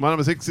thing. My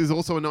number 6 is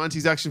also a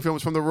 90s action film.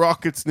 It's from The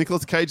Rock. It's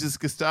Nicolas Cage's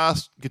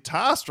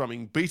guitar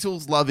strumming,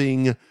 Beatles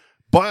loving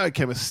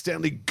biochemist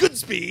Stanley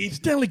Goodspeed.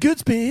 Stanley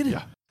Goodspeed.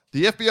 Yeah.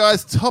 The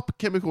FBI's top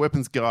chemical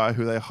weapons guy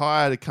who they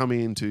hire to come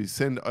in to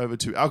send over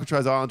to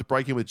Alcatraz Island to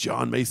break in with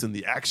John Mason,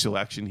 the actual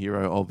action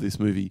hero of this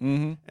movie,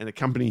 and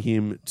accompany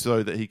him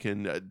so that he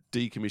can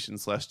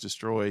decommission /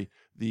 destroy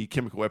the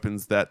chemical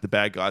weapons that the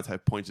bad guys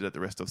have pointed at the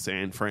rest of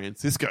San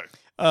Francisco.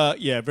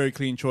 Yeah, very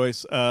clean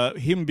choice.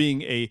 Him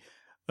being a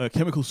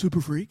chemical super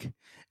freak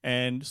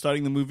and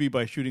starting the movie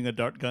by shooting a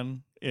dart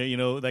gun,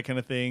 that kind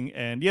of thing.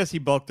 And yes, he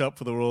bulked up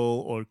for the role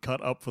or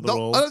cut up for the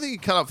role. I don't think he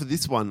cut up for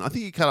this one. I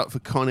think he cut up for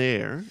Con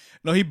Air.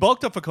 No, he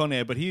bulked up for Con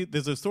Air, but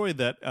there's a story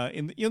that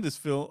in this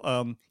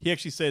film, he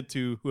actually said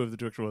to whoever the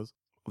director was.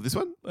 This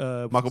one?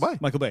 Michael Bay?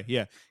 Michael Bay,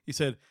 yeah. He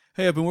said,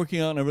 hey, I've been working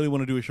out and I really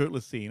want to do a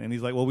shirtless scene. And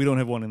he's like, well, we don't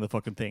have one in the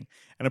fucking thing.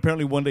 And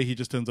apparently one day he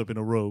just turns up in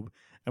a robe.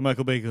 And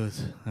Michael Bay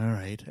goes, all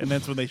right. And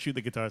that's when they shoot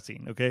the guitar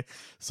scene, okay?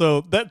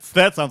 So that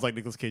sounds like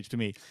Nicolas Cage to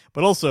me.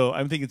 But also,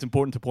 I think it's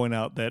important to point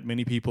out that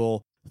many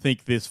people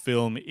think this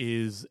film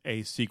is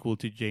a sequel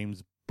to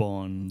James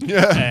Bond.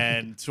 Yeah.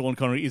 And Sean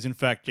Connery is in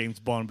fact James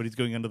Bond, but he's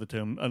going under the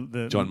term...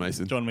 John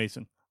Mason. John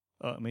Mason.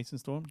 Mason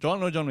Storm? John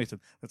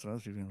Mason. That's what I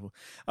was shooting for.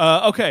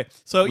 Okay,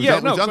 so We've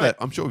done that.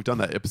 I'm sure we've done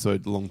that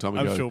episode a long time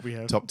ago. I'm sure we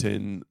have. Top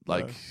 10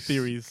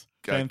 theories.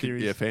 Fan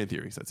theories. Yeah, fan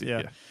theories. That's it.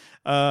 Yeah.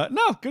 Yeah.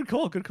 No, good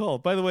call.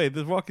 By the way,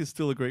 The Rock is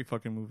still a great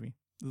fucking movie.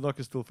 The Rock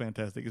is still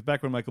fantastic. It's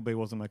back when Michael Bay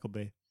wasn't Michael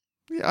Bay.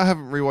 Yeah, I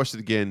haven't rewatched it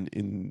again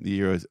in the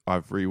years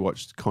I've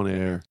rewatched Con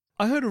Air.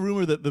 I heard a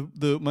rumor that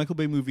the Michael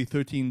Bay movie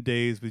 13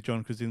 Days with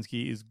John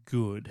Krasinski is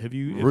good. Have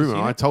you ever Rumor?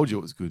 seen I it? told you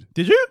it was good.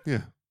 Did you?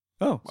 Yeah.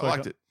 Oh, I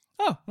liked it.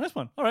 Oh, nice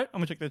one. All right, I'm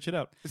gonna check that shit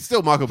out. It's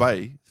still Michael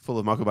Bay, full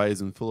of Michael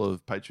Bayism, full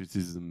of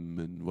patriotism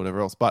and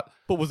whatever else. But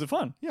was it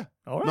fun? yeah,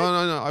 all right.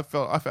 No.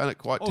 I found it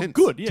quite tense.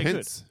 Good. Yeah,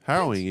 tense,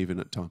 harrowing even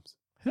at times.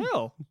 Hell,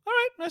 all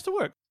right, nice to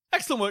work.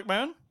 Excellent work,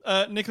 man.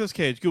 Nicolas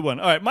Cage, good one.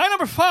 All right, my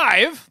number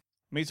 5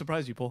 may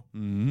surprise you, Paul.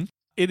 Mm-hmm.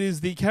 It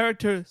is the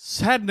character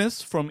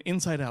Sadness from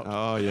Inside Out.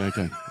 Oh yeah,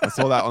 okay. I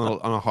saw that on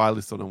a high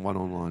list on one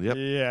online. Yep.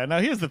 Yeah. Now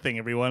here's the thing,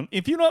 everyone.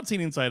 If you've not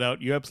seen Inside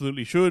Out, you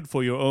absolutely should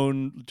for your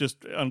own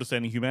just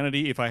understanding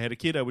humanity. If I had a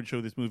kid, I would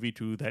show this movie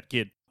to that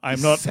kid.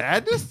 I'm not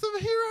Sadness of a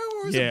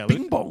hero, or is it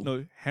Bing Bong?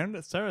 No,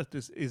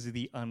 Sadness is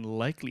the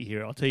unlikely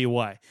hero. I'll tell you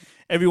why.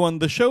 Everyone,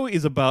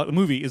 the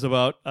movie is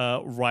about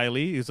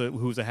Riley,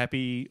 who's a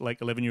happy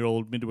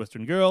 11-year-old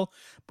Midwestern girl,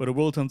 but her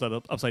world turns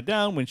out upside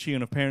down when she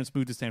and her parents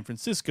move to San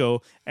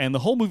Francisco, and the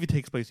whole movie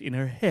takes place in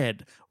her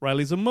head.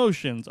 Riley's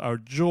emotions are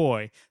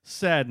joy,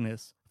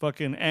 sadness,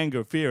 fucking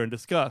anger, fear, and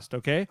disgust,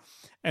 okay?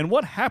 And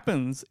what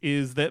happens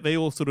is that they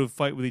all sort of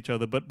fight with each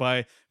other, but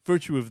by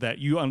virtue of that,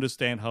 you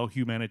understand how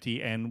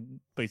humanity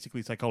and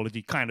basically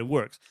psychology kind of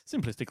works.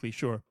 Simplistically,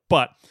 sure.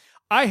 But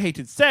I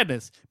hated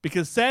Sadness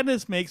because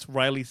Sadness makes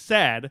Riley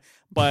sad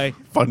by...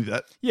 Funny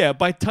that. Yeah,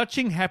 by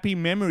touching happy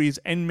memories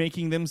and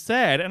making them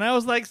sad. And I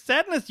was like,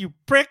 Sadness, you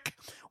prick!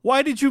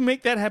 Why did you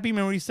make that happy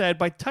memory sad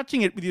by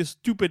touching it with your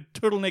stupid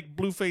turtleneck,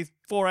 blue-faced,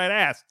 four-eyed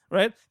ass,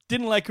 right?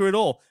 Didn't like her at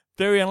all.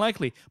 Very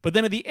unlikely. But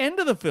then at the end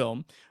of the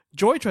film,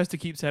 Joy tries to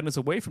keep Sadness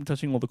away from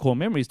touching all the core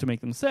memories to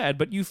make them sad,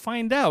 but you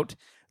find out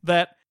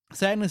that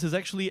sadness is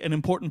actually an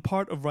important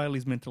part of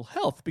Riley's mental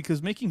health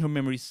because making her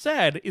memories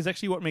sad is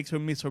actually what makes her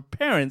miss her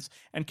parents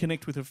and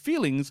connect with her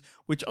feelings,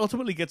 which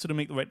ultimately gets her to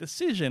make the right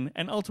decision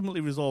and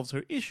ultimately resolves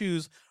her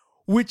issues,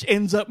 which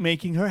ends up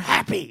making her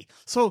happy.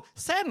 So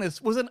Sadness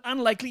was an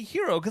unlikely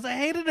hero because I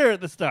hated her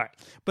at the start.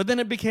 But then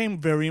it became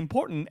very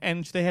important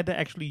and they had to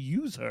actually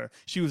use her.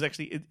 She was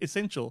actually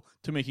essential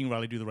to making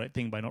Riley do the right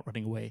thing by not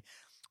running away.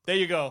 There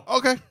you go.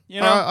 Okay.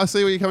 You know, I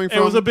see where you're coming from.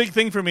 It was a big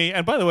thing for me.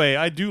 And by the way,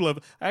 I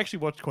actually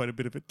watched quite a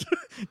bit of it.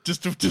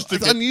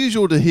 It's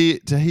unusual to hear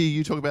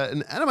you talk about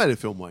an animated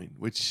film, Wayne,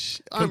 which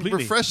Completely. I'm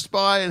refreshed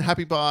by and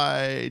happy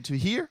by to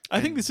hear.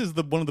 I think this is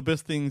one of the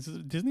best things.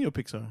 Disney or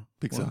Pixar?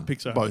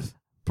 Pixar. Both.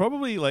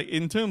 Probably,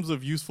 in terms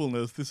of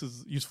usefulness, this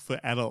is useful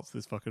for adults,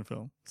 this fucking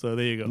film. So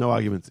there you go. No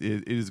arguments.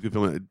 It is a good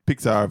film.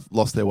 Pixar have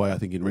lost their way, I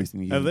think, in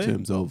recent years in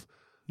terms of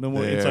no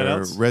more Inside their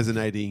Outs?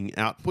 resonating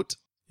output.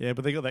 Yeah,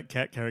 but they got that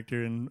cat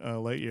character in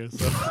Lightyear.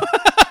 So.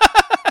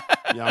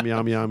 Yum,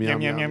 yum, yum,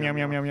 yum,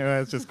 yum.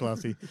 That's just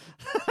classy.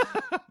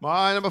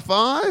 My number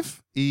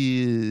 5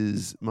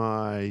 is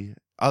my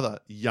other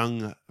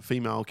young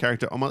female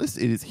character on my list.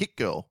 It is Hit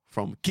Girl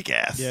from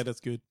Kick-Ass. Yeah, that's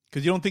good.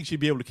 Because you don't think she'd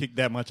be able to kick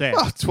that much ass.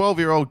 Oh,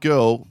 12-year-old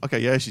girl. Okay,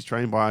 yeah, she's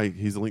trained by,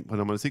 here's the link, my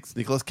number 6,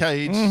 Nicolas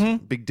Cage,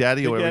 Big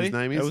Daddy, or whatever his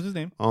name is. That was his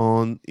name.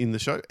 In the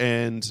show,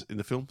 and in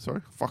the film,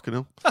 sorry.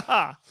 Fucking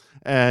hell.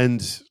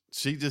 And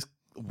she just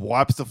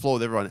wipes the floor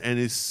with everyone and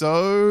is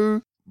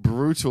so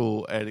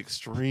brutal and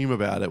extreme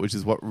about it, which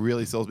is what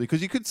really sells me.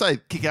 Because you could say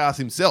Kick-Ass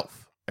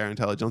himself, Aaron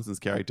Taylor Johnson's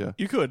character.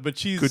 You could, but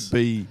she's... Could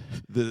be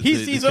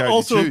He's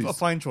also a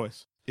fine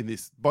choice. In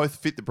this, both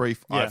fit the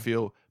brief, Yeah. I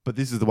feel, but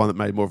this is the one that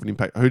made more of an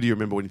impact. Who do you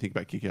remember when you think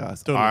about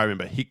Kick-Ass? Totally. I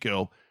remember Hit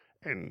Girl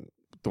and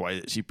the way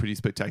that she pretty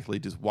spectacularly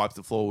just wipes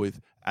the floor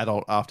with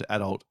adult after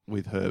adult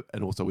with her,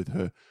 and also with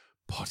her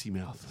potty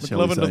mouth.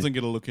 McLovin doesn't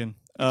get a look in.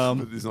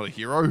 He's not a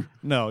hero.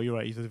 No, you're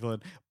right. He's a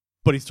villain.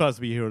 But he tries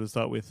to be a hero to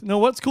start with. No,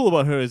 what's cool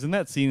about her is in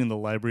that scene in the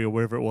library or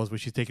wherever it was where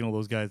she's taking all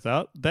those guys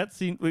out, that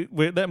scene,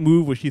 that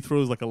move where she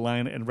throws like a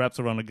line and wraps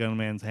around a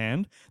gunman's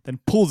hand,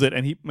 then pulls it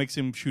and he makes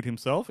him shoot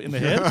himself in the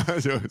head.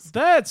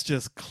 That's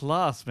just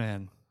class,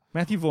 man.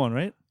 Matthew Vaughn,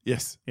 right?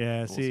 Yes.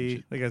 Yeah, Awesome see,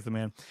 shit. that guy's the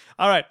man.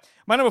 All right.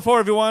 My number 4,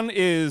 everyone,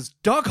 is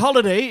Doc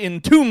Holliday in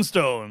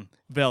Tombstone.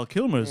 Val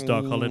Kilmer's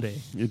Doc Holliday.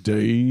 You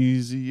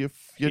daisy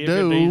if you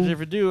do. If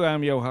you do,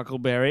 I'm Yo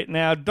Huckleberry.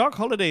 Now, Doc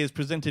Holliday is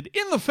presented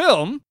in the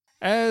film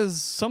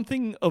as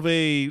something of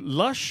a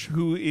lush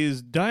who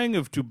is dying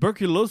of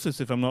tuberculosis,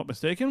 if I'm not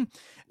mistaken.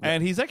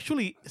 And he's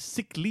actually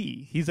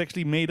sickly. He's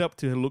actually made up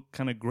to look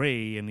kind of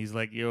gray. And he's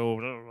like, yo,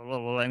 blah, blah,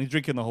 blah, and he's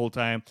drinking the whole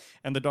time.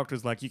 And the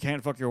doctor's like, you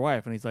can't fuck your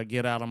wife. And he's like,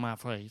 get out of my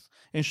face.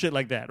 And shit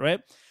like that, right?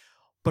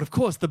 But of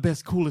course, the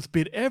best, coolest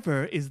bit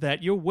ever is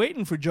that you're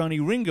waiting for Johnny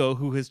Ringo,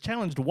 who has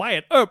challenged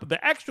Wyatt Earp,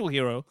 the actual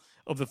hero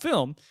of the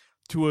film,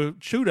 to a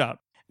shootout.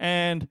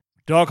 And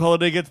Doc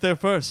Holliday gets there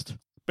first.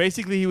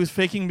 Basically, he was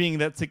faking being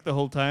that sick the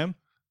whole time.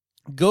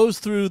 Goes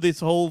through this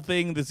whole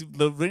thing,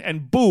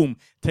 and boom,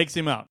 takes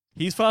him out.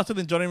 He's faster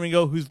than Johnny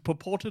Ringo, who's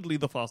purportedly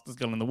the fastest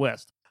gun in the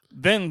West.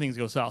 Then things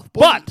go south.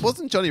 But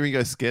Wasn't Johnny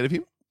Ringo scared of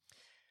him?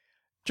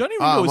 Johnny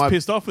Ringo was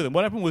pissed off with him.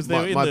 What happened was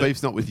my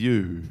beef's not with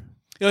you.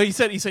 He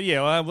said,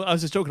 yeah, well, I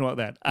was just joking about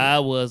that. I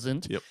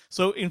wasn't. Yep.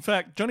 So, in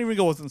fact, Johnny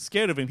Ringo wasn't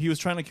scared of him. He was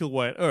trying to kill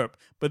Wyatt Earp.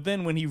 But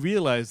then when he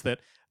realized that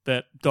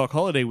Doc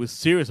Holliday was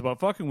serious about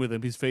fucking with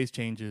him, his face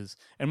changes.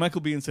 And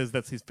Michael Biehn says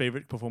that's his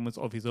favorite performance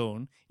of his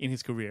own in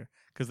his career.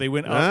 Because they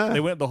went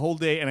the whole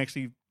day and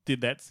actually did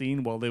that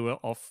scene while they were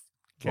off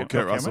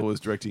Kurt Russell was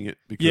directing it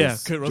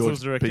because Kurt Russell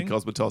was directing. Pete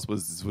Cosmatos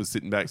was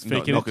sitting back,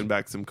 faking knocking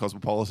back some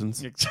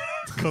cosmopolitans.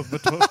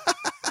 Cosmatos.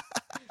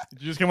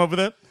 Did you just come up with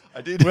that?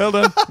 I did. Well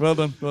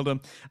done.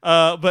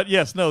 But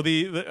yes, no,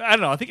 the I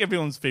don't know. I think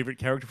everyone's favorite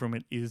character from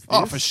it is this.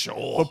 Oh, for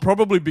sure. But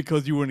probably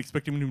because you weren't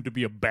expecting him to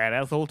be a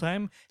badass the whole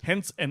time.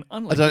 Hence, an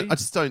unlikely. I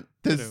just don't.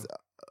 There's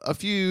a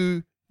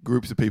few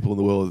groups of people in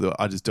the world that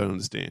I just don't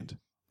understand.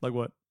 Like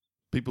what?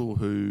 People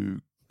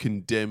who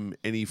condemn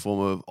any form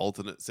of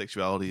alternate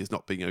sexuality as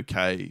not being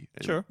okay.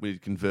 And Sure. we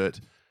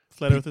convert.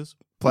 Flat Earthers.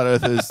 Flat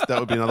Earthers, that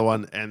would be another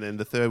one. And then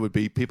the third would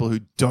be people who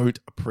don't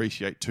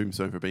appreciate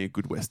Tombstone for being a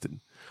good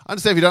Western. I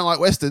understand if you don't like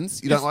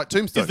Westerns, you don't like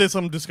Tombstone. Is there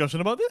some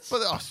discussion about this?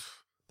 But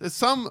there's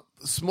some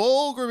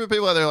small group of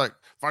people out there like,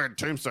 fucking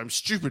Tombstone's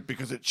stupid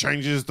because it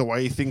changes the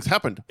way things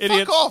happened.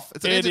 Idiots. Fuck off.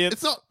 Idiots.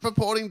 It's not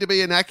purporting to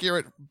be an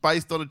accurate,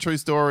 based on a true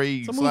story.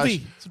 It's a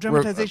movie. It's a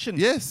dramatization.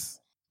 Yes.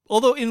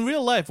 Although in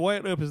real life,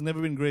 Wyatt Earp has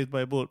never been grazed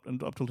by a bullet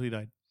up till he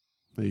died.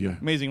 There you go.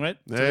 Amazing, right?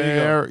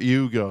 There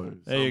you go.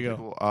 There you go.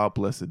 People are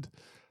blessed.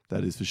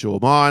 That is for sure.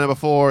 My number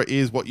 4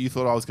 is what you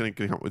thought I was going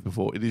to come up with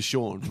before. It is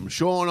Shaun from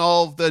Shaun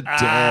of the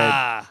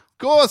Dead. Of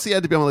course, he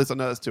had to be on the list. I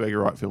know that's 2 Edgar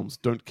Wright films.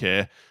 Don't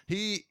care.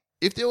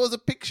 If there was a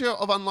picture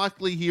of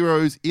unlikely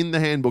heroes in the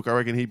handbook, I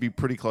reckon he'd be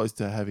pretty close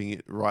to having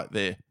it right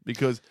there.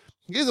 Because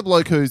here's a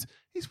bloke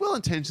he's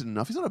well-intentioned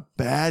enough. He's not a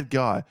bad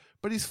guy,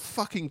 but he's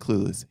fucking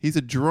clueless. He's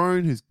a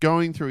drone who's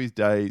going through his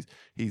days.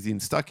 He's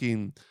stuck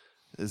in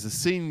as a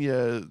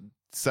senior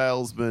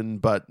salesman,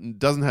 but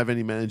doesn't have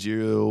any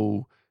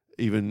managerial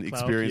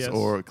experience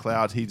or a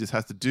clout. He just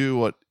has to do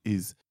what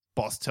his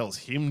boss tells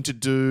him to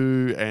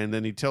do, and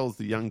then he tells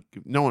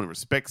no one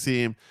respects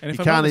him. And he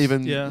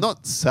can't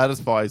not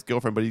satisfy his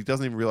girlfriend, but he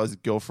doesn't even realize his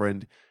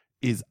girlfriend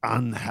is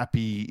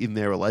unhappy in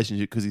their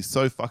relationship because he's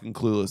so fucking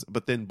clueless.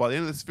 But then by the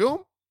end of this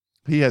film,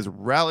 he has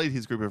rallied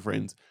his group of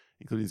friends,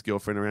 including his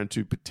girlfriend, around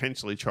to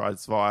potentially try to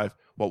survive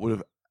what would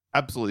have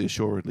absolutely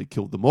assuredly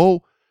killed them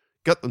all,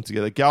 got them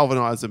together,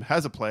 galvanized them,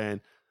 has a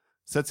plan,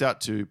 sets out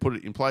to put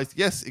it in place.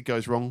 Yes, it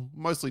goes wrong,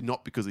 mostly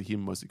not because of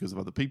him, mostly because of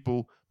other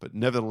people, but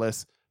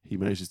nevertheless, he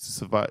manages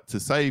to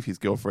save his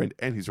girlfriend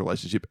and his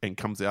relationship and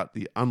comes out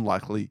the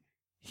unlikely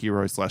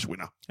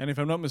hero/winner. And if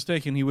I'm not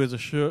mistaken, he wears a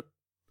short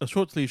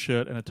sleeve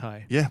shirt and a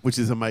tie. Yeah, which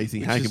is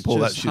amazing. How he can pull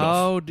that shit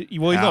off. He's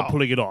not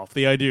pulling it off.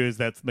 The idea is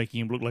that's making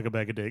him look like a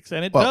bag of dicks.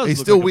 And it does. He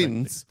still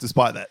wins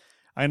despite that.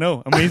 I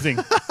know. Amazing.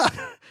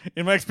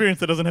 In my experience,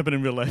 that doesn't happen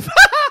in real life.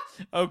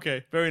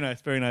 Okay, very nice,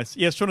 very nice.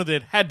 Yes, Shaun of the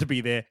Dead had to be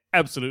there.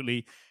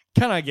 Absolutely.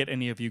 Can I get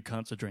any of you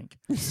cunts a drink?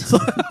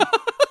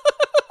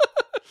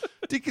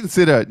 Did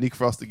consider Nick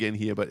Frost again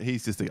here, but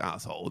he's just an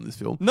asshole in this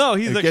film. No,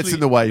 gets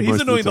in the way.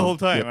 He's annoying the time. whole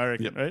time, I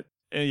reckon, right?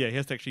 Yeah, he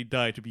has to actually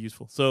die to be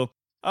useful. So,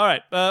 all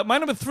right. My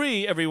number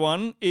 3,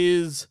 everyone,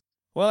 is...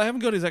 Well, I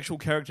haven't got his actual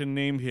character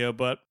name here,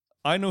 but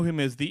I know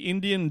him as the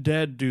Indian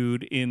dad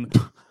dude in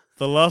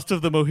The Last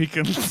of the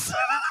Mohicans.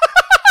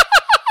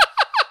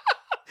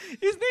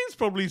 His name's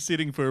probably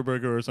Sitting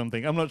Furburger or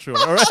something. I'm not sure.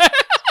 All right.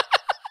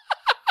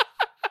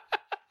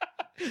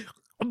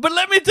 But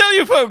let me tell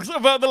you, folks,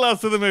 about The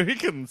Last of the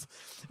Mohicans.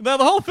 Now,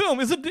 the whole film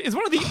is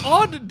one of the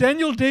odd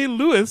Daniel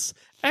Day-Lewis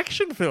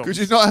action films. Could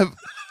you not have...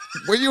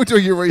 When you were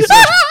doing your research,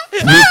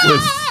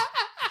 ruthless.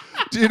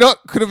 Do you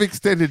not could have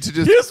extended to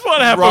just Here's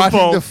what happened, writing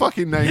Paul. the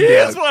fucking name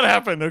Here's down? what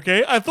happened,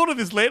 okay? I thought of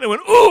this later. I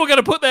went, we're going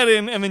to put that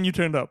in. And then you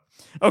turned up.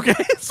 Okay?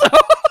 So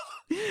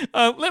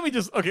let me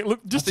just, okay,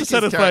 look, just to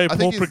satisfy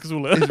Paul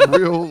Prickzula. His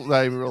real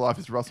name in real life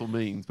is Russell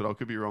Means, but I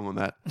could be wrong on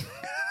that.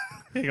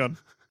 Hang on.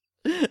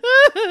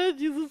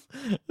 Jesus.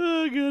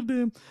 Oh,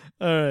 goddamn.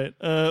 All right.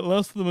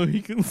 Last of the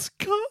Mohicans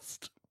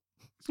cast.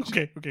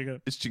 Okay, go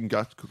ahead. It's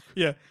Chingachgook.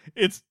 Yeah,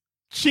 it's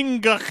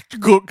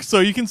Chingachgook, so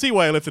you can see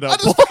why I left it out. I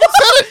just fucking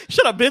said it!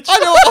 Shut up, bitch. I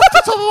know off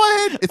the top of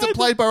my head. Is it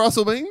played by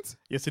Russell Means?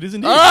 Yes, it is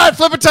indeed. All right,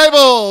 flip a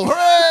table.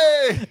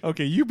 Hooray!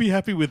 Okay, you be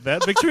happy with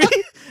that victory,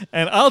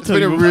 and I'll It's tell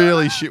been you. a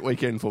really shit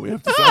weekend for me, I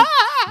have to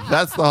say.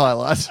 That's the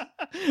highlight.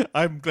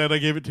 I'm glad I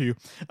gave it to you.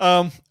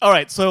 All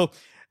right, so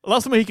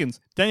Last of the Mohicans,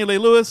 Daniel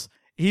Day-Lewis.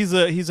 He's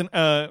an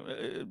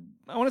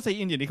I want to say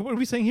Indian. What are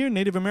we saying here?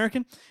 Native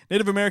American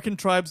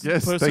tribes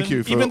Yes, person. thank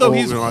you for even though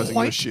he's organising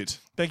white. your shit.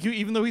 Thank you.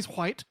 Even though he's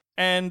white,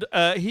 and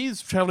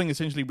he's traveling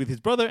essentially with his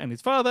brother and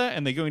his father,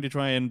 and they're going to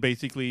try and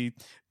basically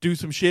do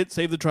some shit,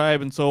 save the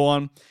tribe, and so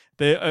on.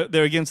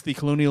 They're against the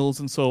colonials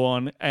and so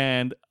on,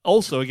 and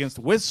also against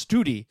Wes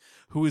Studi,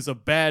 who is a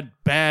bad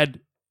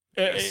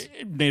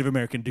Native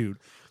American dude,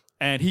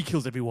 and he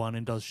kills everyone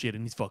and does shit,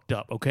 and he's fucked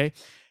up. Okay.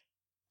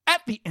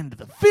 At the end of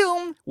the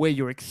film, where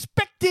you're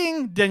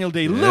expecting Daniel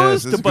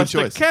Day-Lewis Yes, to bust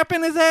a cap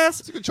in his ass,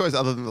 It's a good choice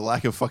other than the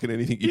lack of fucking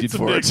anything you did It's a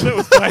for mix. it. That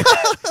was fine.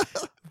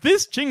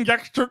 This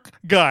Chingachgook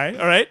guy,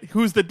 all right,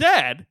 who's the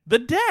dad,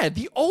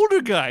 the older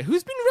guy,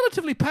 who's been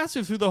relatively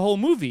passive through the whole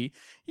movie,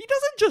 he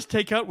doesn't just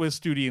take out Wes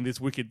Studi in this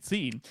wicked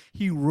scene.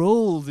 He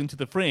rolls into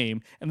the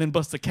frame and then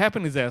busts a cap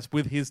in his ass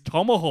with his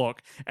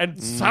tomahawk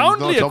and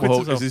soundly Not acquits tomahawk,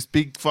 himself. it's this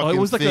big fucking it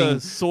was like thing a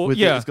sword. with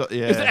Yeah. it's got-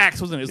 It was an axe,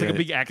 wasn't it? It was like a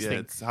big axe yeah, thing.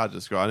 It's hard to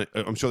describe.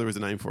 I'm sure there is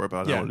a name for it, but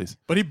I don't know what it is.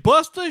 But he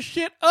busts the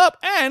shit up,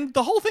 and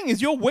the whole thing is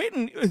you're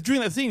waiting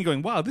during that scene,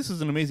 going, "Wow, this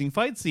is an amazing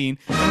fight scene."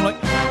 And I'm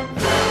like,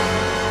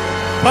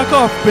 "Fuck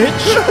off,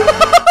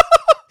 bitch!"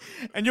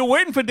 And you're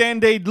waiting for Dan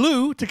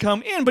Day-Lewis to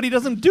come in, but he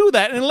doesn't do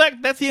that, and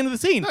that's the end of the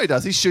scene. No, he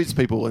does. He shoots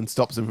people and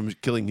stops them from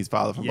killing his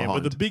father from Yeah,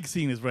 behind. but the big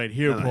scene is right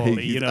here, No, Paulie,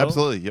 he's- you know?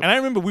 absolutely, yep. And I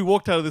remember we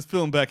walked out of this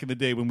film back in the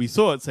day when we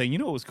saw it saying, you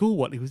know what was cool?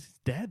 What? It was his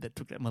dad that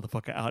took that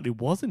motherfucker out.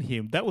 It wasn't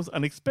him. That was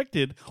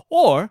unexpected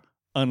or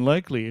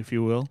unlikely, if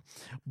you will.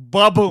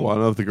 Ba-boom.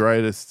 One of the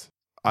greatest,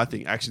 I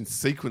think, action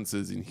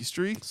sequences in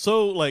history.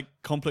 So, like,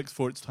 complex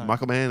for its time.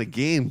 Michael Mann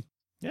again.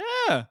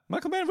 Yeah,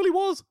 Michael Mann really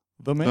was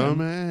the man. Oh,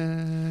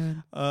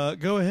 man.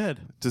 Go ahead.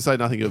 To say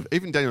nothing of,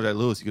 even Daniel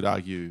Day-Lewis, you could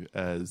argue,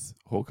 as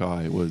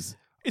Hawkeye was...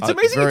 It's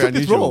amazing he very took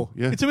this unusual. role.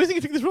 Yeah. It's amazing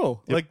he took this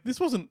role. Yep. Like, this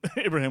wasn't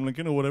Abraham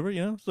Lincoln or whatever,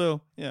 you know?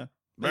 So, yeah.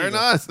 There Very you go.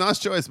 nice. Nice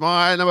choice.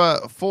 My number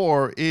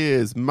 4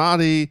 is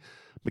Marty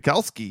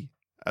Mikalski,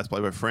 as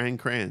played by Fran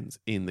Kranz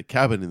in The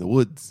Cabin in the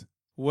Woods.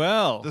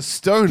 Well, The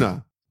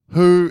stoner,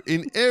 who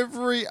in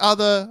every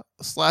other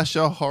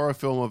slasher horror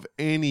film of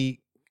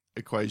any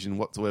equation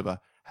whatsoever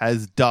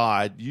has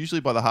died,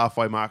 usually by the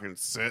halfway mark and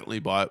certainly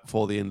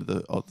before the end of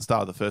the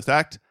start of the first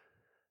act.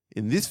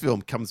 In this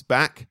film, comes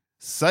back,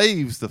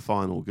 saves the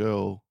final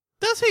girl.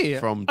 does he?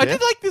 From I death.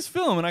 did like this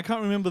film, and I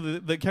can't remember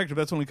the character.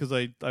 But that's only because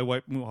I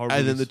wipe horror And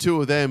then movies. the two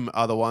of them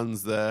are the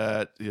ones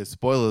that,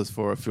 spoilers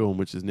for a film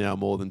which is now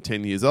more than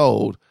 10 years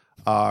old,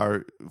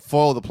 are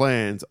foil the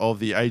plans of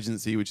the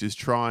agency which is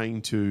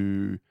trying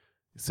to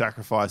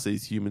sacrifice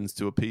these humans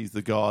to appease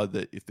the god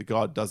that if the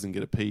god doesn't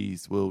get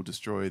appeased will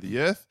destroy the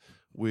earth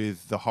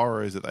with the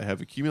horrors that they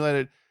have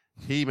accumulated.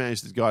 He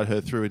managed to guide her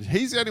through, and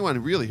he's the only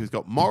one really who's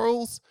got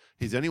morals.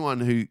 He's the only one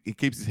who he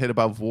keeps his head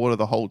above water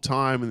the whole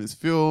time in this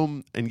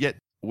film, and yet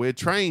we're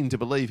trained to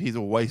believe he's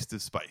a waste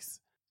of space.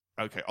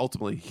 Okay,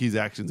 ultimately his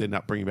actions end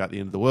up bringing about the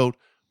end of the world,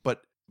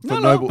 but for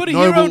noble, but he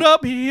noble, heroed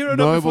up. He heroed up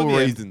noble before the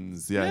end.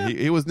 reasons. Yeah, Yeah.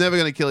 He was never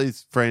going to kill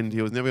his friend.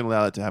 He was never going to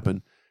allow that to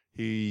happen.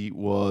 He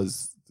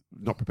was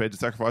not prepared to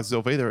sacrifice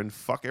himself either and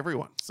fuck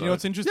everyone. So, You know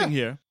what's interesting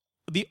here?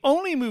 The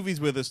only movies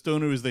where the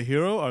stoner is the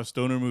hero are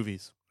stoner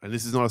movies. And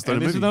this is not a stoner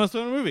And this movie. is not a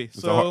stoner movie. It's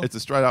So it's a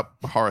straight up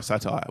horror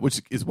satire,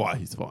 which is why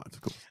he survived,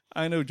 of course.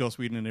 I know Joss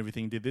Whedon and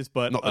everything did this,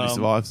 but Not that he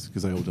survives,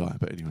 because they all die,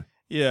 but anyway.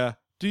 yeah.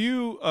 Do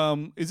you?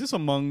 Is this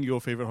among your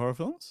favorite horror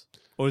films,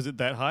 or is it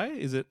that high?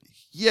 Is it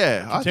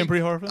Yeah.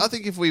 contemporary horror films? I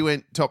think if we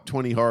went top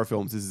 20 horror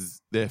films, this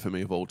is there for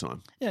me of all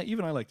time. Yeah,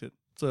 even I liked it.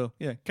 So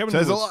yeah, Cabin in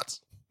Says the a Woods. lot.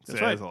 That's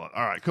Says right. a lot.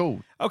 All right,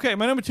 cool. Okay,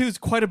 my number 2 is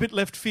quite a bit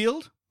left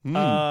field, and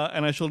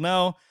I shall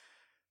now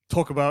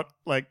talk about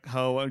like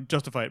how I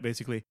justify it.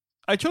 Basically,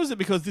 I chose it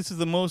because this is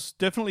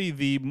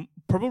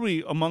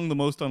probably among the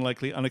most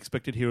unlikely,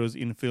 unexpected heroes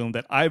in film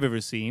that I've ever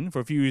seen.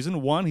 For a few reasons.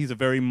 One, he's a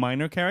very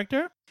minor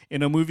character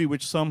in a movie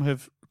which some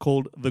have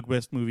called the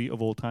best movie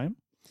of all time,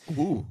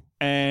 Ooh.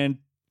 and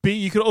B,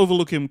 you could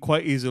overlook him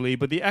quite easily.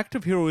 But the act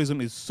of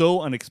heroism is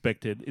so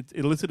unexpected; it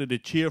elicited a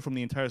cheer from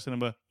the entire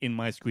cinema in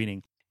my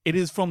screening. It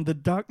is from The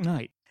Dark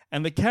Knight.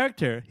 And the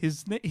character,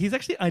 he's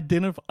actually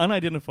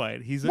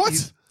unidentified.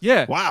 What?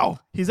 Yeah. Wow.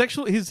 He's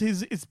actually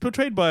it's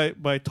portrayed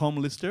by Tom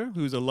Lister,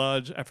 who's a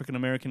large African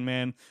American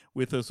man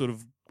with a sort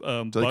of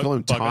Do they call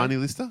him bug eye. Tiny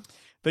Lister?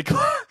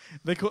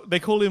 They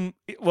call him,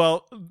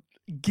 well,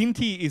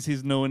 Ginty is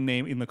his known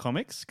name in the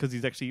comics because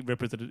he's actually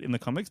represented in the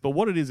comics. But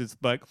what it is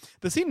like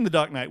the scene in The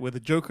Dark Knight where the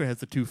Joker has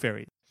the two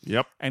ferries.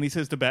 Yep. And he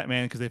says to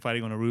Batman, because they're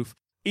fighting on a roof,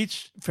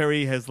 each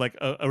ferry has like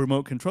a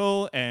remote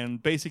control,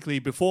 and basically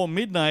before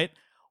midnight,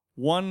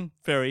 one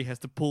ferry has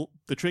to pull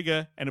the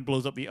trigger and it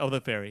blows up the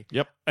other ferry.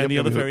 Yep. And the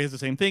other ferry has the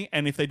same thing.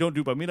 And if they don't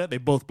do it by midnight, they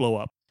both blow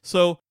up.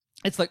 So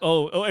it's like,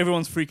 oh,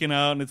 everyone's freaking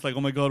out. And it's like,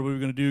 oh my God, what are we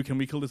going to do? Can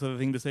we kill this other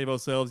thing to save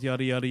ourselves?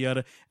 Yada, yada,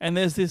 yada. And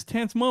there's this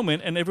tense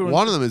moment and everyone...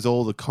 One of them is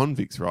all the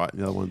convicts, right?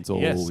 The other one's all...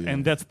 Yes,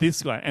 and that's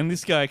this guy. And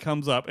this guy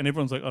comes up and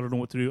everyone's like, I don't know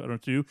what to do. I don't know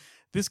what to do.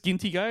 This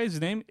Ginty guy is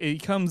his name. He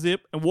comes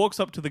up and walks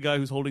up to the guy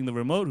who's holding the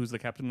remote, who's the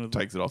captain of the...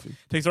 Takes it off him.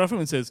 Takes it off him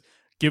and says,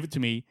 give it to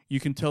me. You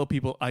can tell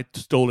people I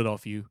stole it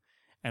off you.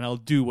 And I'll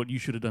do what you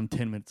should have done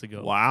 10 minutes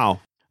ago.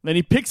 Wow. Then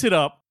he picks it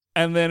up,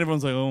 and then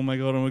everyone's like, oh my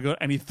God,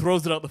 and he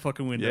throws it out the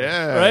fucking window.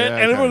 Yeah. Right? Yeah,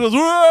 and everyone goes,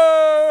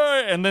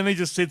 whoa! And then he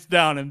just sits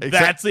down, and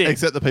that's it.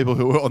 Except the people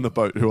who were on the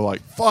boat who were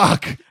like,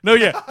 fuck! No,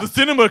 yeah, the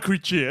cinema crew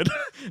cheered.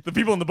 The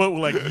people on the boat were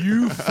like,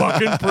 you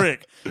fucking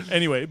prick.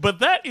 Anyway, but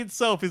that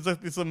itself is like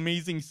this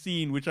amazing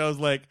scene, which I was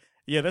like,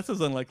 yeah, that's as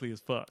unlikely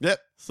as fuck. Yep.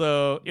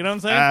 So, you know what I'm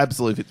saying?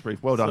 Absolutely fits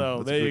brief. Well done.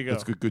 So, there you go.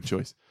 That's good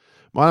choice.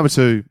 My number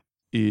 2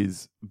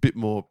 is a bit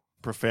more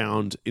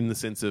profound in the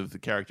sense of the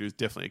character is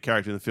definitely a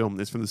character in the film.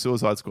 It's from the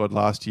Suicide Squad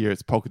last year.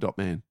 It's Polka Dot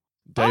Man.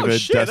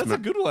 David, that's a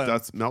good one.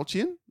 That's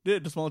Malchian? Yeah,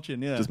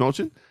 Desmalchian, yeah.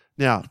 Desmalchian?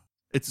 Now,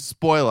 it's a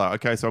spoiler.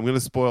 Okay, so I'm going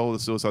to spoil the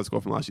Suicide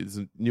Squad from last year. This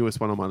is the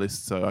newest one on my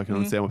list, so I can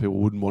understand why people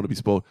wouldn't want to be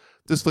spoiled.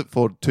 Just flip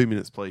forward 2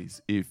 minutes,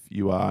 please, if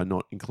you are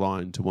not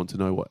inclined to want to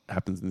know what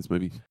happens in this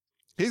movie.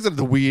 He's got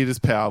the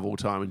weirdest power of all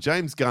time, and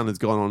James Gunn has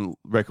gone on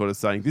record as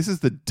saying this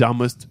is the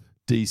dumbest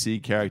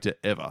DC character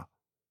ever.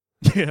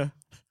 Yeah.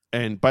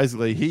 And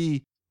basically,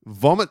 he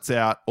vomits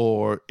out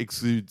or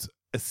exudes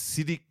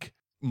acidic,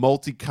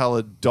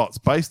 multicolored dots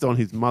based on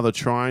his mother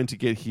trying to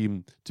get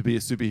him to be a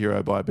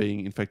superhero by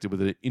being infected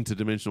with an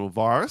interdimensional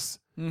virus,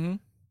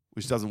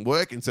 which doesn't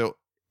work. And so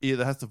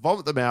either has to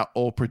vomit them out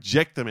or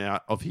project them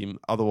out of him.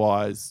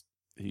 Otherwise,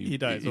 he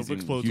dies. He's in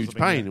huge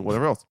pain and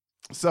whatever else.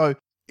 So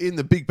in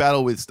the big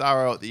battle with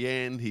Starro at the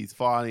end, he's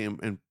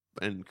fighting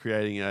and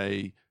creating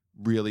a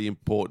really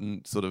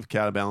important sort of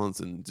counterbalance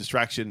and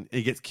distraction.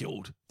 He gets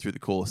killed through the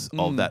course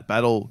of that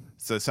battle.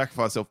 So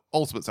sacrifice self,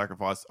 ultimate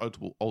sacrifice, a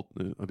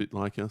bit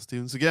like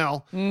Steven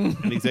Seagal,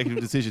 an executive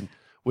decision,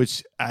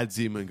 which adds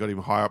him and got him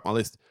higher up my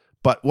list.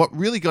 But what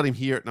really got him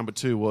here at number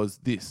 2 was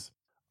this.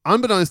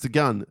 Unbeknownst to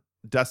Gunn,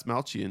 Das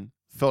Malchian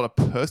felt a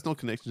personal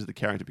connection to the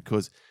character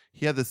because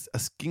he had a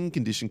skin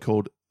condition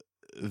called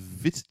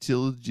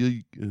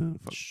vitiligo.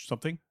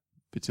 Something?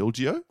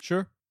 Vitiligo?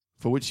 Sure.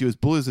 For which he was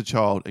bullied as a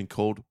child and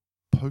called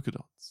polka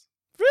dots.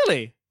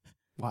 Really?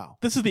 Wow.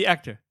 This is the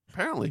actor.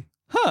 Apparently.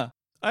 Huh.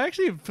 I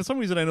actually, for some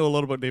reason, I know a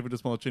lot about David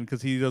Desmalchian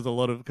because he does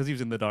because he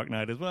was in The Dark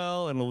Knight as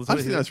well. And all this. I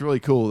think that's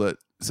really cool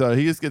so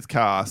he just gets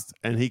cast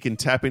and he can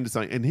tap into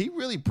something and he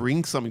really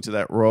brings something to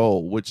that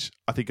role, which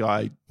I think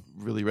I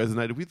really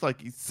resonated with.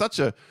 Like, he's such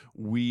a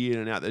weird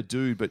and out there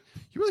dude, but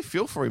you really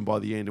feel for him by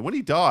the end. And when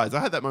he dies, I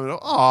had that moment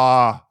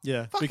of,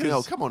 yeah, fucking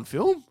hell, come on,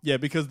 film. Yeah,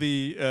 because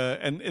the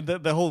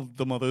whole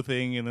the mother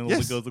thing and then all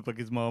the girls look like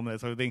his mom,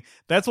 that sort of thing.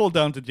 That's all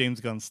down to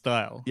James Gunn's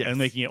style and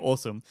making it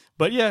awesome.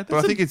 But yeah,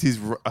 I think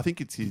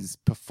it's his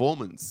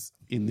performance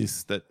in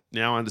this that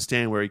now I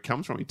understand where he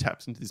comes from. He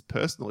taps into this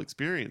personal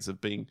experience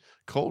of being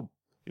called,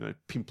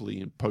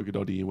 pimply and polka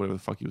dotty and whatever the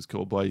fuck he was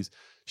called by his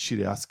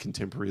shit ass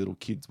contemporary little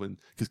kids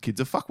because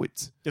kids are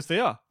fuckwits. Yes, they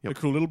are. Yep. They're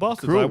cruel little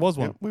bastards. I was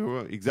one.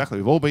 Yep, exactly.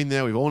 We've all been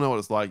there. We've all know what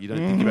it's like. You don't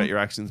think about your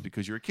actions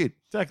because you're a kid.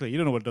 Exactly. You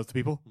don't know what it does to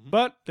people.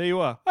 But there you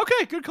are.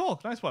 Okay, good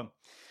call. Nice one.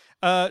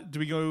 Do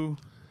we go?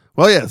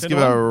 Well, yeah. Let's give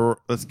a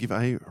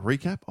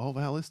recap of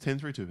our list 10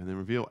 through 2 and then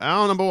reveal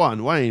our number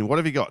 1. Wayne, what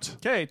have you got?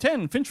 Okay,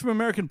 10, Finch from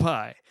American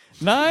Pie.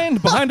 9,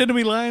 Behind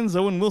Enemy Lines,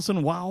 Owen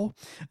Wilson, wow.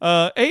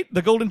 8,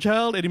 The Golden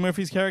Child, Eddie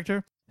Murphy's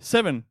character.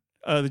 7,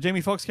 the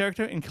Jamie Foxx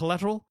character in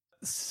Collateral.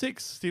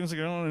 6, Steven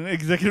Seagal, an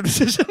executive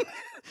decision.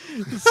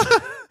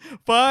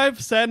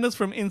 5, Sadness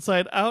from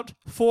Inside Out.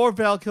 4,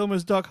 Val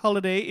Kilmer's Doc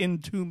Holliday in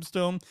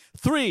Tombstone.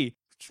 3,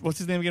 what's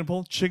his name again,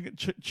 Paul?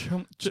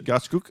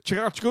 Chigachgook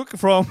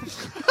from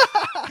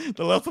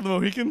The Last of the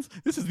Mohicans.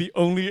 This is the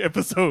only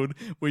episode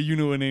where you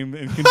know a name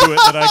and can do it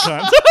that I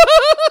can't.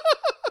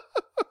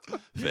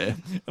 Fair.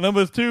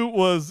 Number 2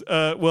 was,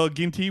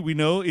 Ginty, we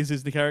know,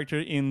 is the character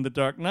in The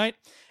Dark Knight.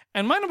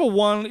 And my number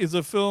 1 is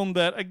a film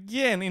that,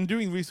 again, in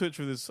doing research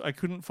for this, I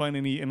couldn't find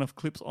enough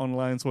clips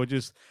online, so I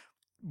just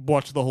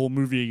watched the whole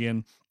movie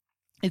again.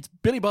 It's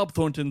Billy Bob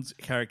Thornton's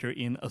character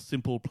in A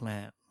Simple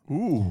Plan.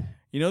 Ooh.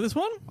 You know this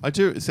one? I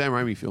do. Sam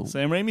Raimi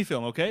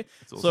film. Okay.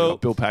 It's also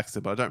got Bill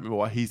Paxton, but I don't remember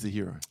why he's the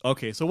hero.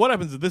 Okay, so what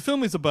happens is the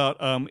film is about,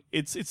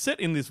 it's set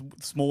in this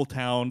small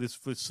town, this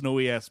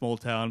snowy-ass small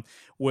town,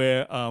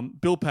 where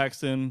Bill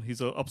Paxton,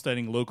 he's an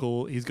upstanding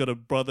local, he's got a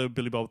brother,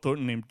 Billy Bob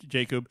Thornton, named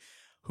Jacob,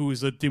 who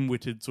is a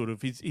dim-witted sort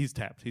of, he's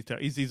tapped,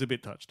 he's a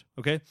bit touched,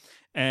 okay?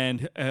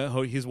 And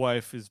his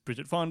wife is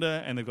Bridget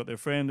Fonda, and they've got their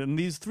friend, and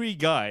these 3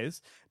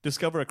 guys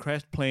discover a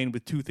crashed plane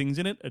with 2 things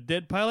in it, a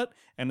dead pilot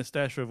and a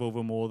stash of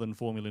over more than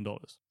 $4 million.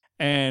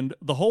 And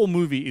the whole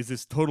movie is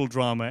this total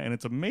drama, and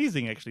it's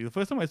amazing, actually. The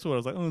first time I saw it, I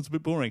was like, oh, it's a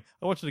bit boring.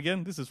 I watched it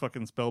again. This is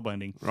fucking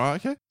spellbinding. Right,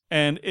 okay.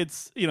 And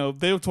it's,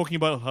 they were talking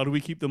about how do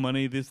we keep the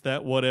money, this,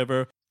 that,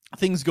 whatever.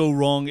 Things go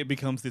wrong. It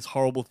becomes this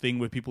horrible thing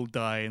where people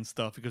die and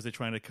stuff because they're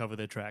trying to cover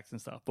their tracks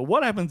and stuff. But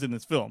what happens in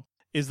this film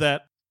is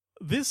that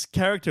this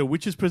character,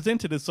 which is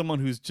presented as someone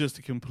who's just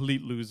a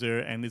complete loser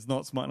and is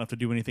not smart enough to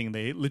do anything,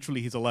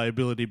 he's a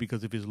liability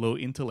because of his low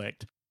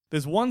intellect.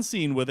 There's one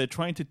scene where they're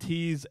trying to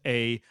tease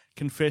a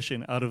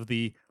confession out of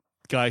the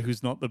guy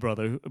who's not the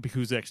brother,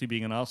 who's actually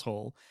being an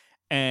asshole.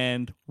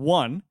 And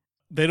one,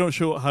 they don't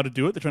show how to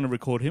do it. They're trying to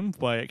record him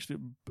by actually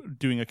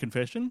doing a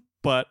confession.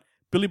 But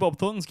Billy Bob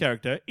Thornton's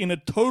character, in a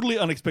totally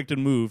unexpected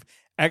move,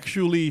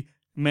 actually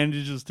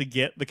manages to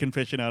get the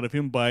confession out of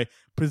him by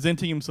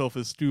presenting himself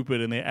as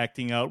stupid and they're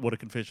acting out what a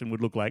confession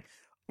would look like.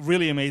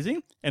 Really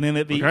amazing. And then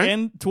at the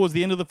end, towards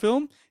the end of the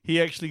film, he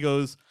actually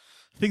goes,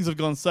 things have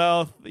gone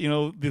south.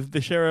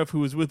 The sheriff who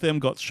was with them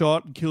got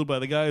shot and killed by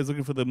the guy who's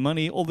looking for the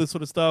money, all this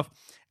sort of stuff.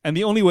 And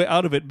the only way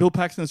out of it, Bill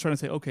Paxton is trying to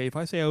say, okay, if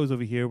I say I was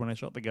over here when I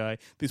shot the guy,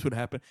 this would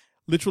happen.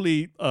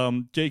 Literally,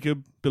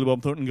 Jacob, Billy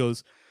Bob Thornton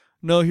goes,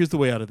 no, here's the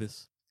way out of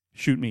this.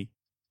 Shoot me.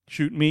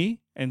 Shoot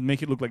me and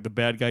make it look like the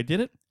bad guy did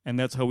it. And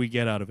that's how we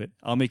get out of it.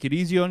 I'll make it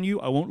easy on you.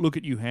 I won't look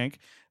at you, Hank.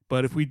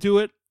 But if we do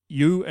it,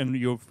 you and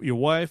your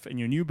wife and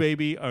your new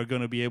baby are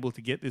going to be able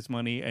to get this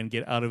money and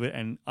get out of it,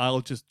 and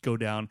I'll just go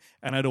down,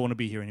 and I don't want to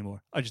be here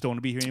anymore. I just don't want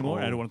to be here anymore.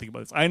 I don't want to think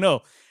about this. I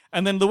know.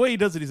 And then the way he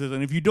does it, he says,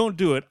 and if you don't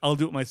do it, I'll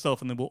do it myself,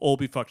 and then we'll all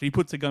be fucked. He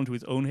puts a gun to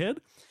his own head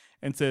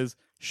and says,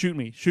 shoot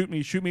me,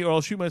 or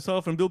I'll shoot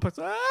myself. And Bill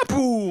Paxton,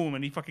 boom,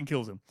 and he fucking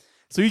kills him.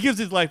 So he gives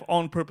his life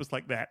on purpose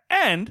like that.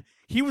 And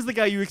he was the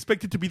guy you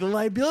expected to be the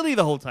liability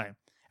the whole time.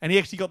 And he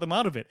actually got them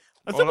out of it.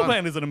 A Simple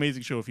Plan is an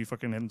amazing show if you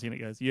fucking haven't seen it,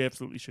 guys. You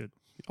absolutely should.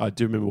 I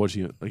do remember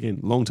watching it again,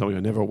 long time ago,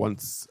 never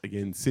once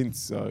again since.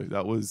 So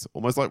that was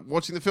almost like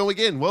watching the film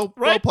again. Well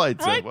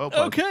played, sir. Well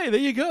played. Okay, there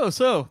you go.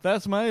 So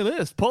that's my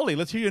list. Paulie,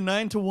 let's hear your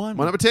 9 to 1.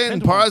 My number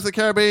 10, Pirates of the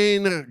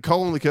Caribbean,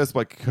 Colin the Curse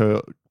by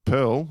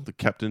Pearl, the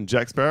Captain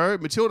Jack Sparrow.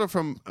 Matilda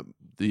from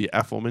the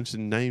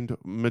aforementioned named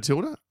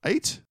Matilda.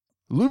 8.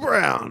 Lou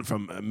Brown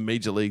from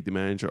Major League, the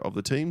manager of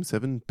the team.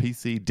 7.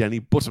 PC Danny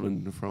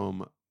Butterman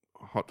from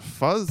Hot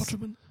Fuzz.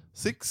 Butterman.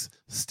 6.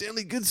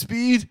 Stanley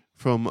Goodspeed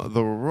from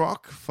The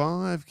Rock.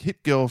 5.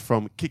 Hit Girl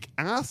from Kick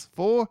Ass.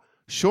 4.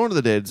 Shaun of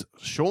the Dead's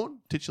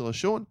titular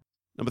Shaun.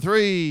 Number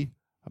 3.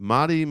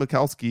 Marty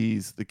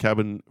Mikulski's The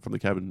Cabin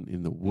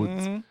in the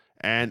Woods. Mm-hmm.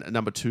 And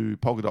number 2,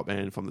 Polka Dot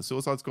Man from The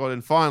Suicide Squad.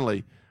 And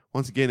finally,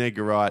 once again,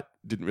 Edgar Wright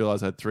didn't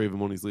realize I had 3 of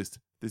them on his list.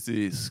 This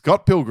is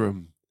Scott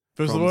Pilgrim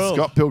versus the World.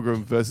 Scott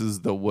Pilgrim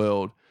versus the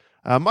World.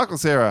 Michael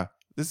Cera,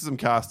 this is some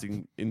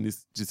casting in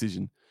this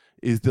decision,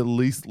 is the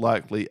least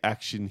likely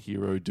action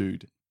hero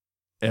dude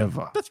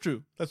ever. That's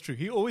true.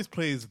 He always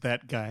plays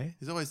that guy.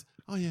 He's always,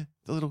 oh yeah,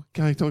 the little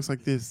guy who talks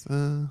like this.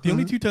 The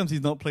only 2 times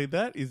he's not played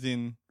that is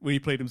in when he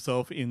played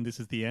himself in This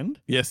Is the End.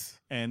 Yes.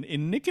 And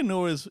in Nick and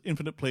Nora's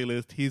Infinite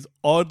Playlist, he's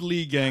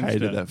oddly gangster.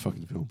 Hated that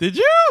fucking film. Did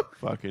you?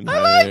 Fucking I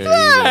like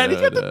that. He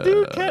got the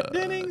dude, Kat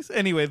Dennings.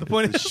 Anyway, the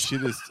point is... the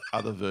shittest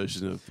other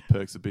version of The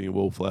Perks of Being a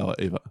Wallflower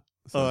ever.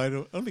 So. Oh, I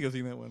don't think I've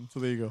seen that one. So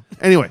there you go.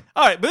 Anyway.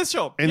 All right, but this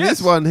show. In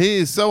this one, he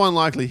is so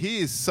unlikely. He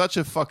is such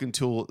a fucking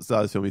tool at the start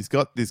of this film. He's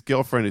got this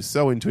girlfriend who's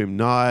so into him,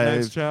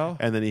 Knives.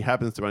 And then he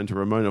happens to run into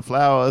Ramona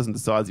Flowers and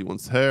decides he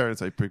wants her. And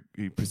so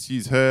he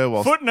pursues her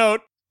while...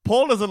 Footnote.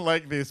 Paul doesn't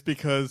like this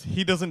because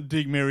he doesn't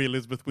dig Mary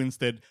Elizabeth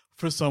Winstead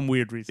for some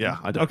weird reason. Yeah,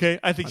 I don't. Okay,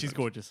 I think she's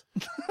gorgeous.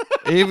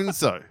 Even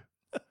so,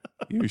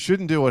 you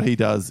shouldn't do what he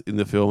does in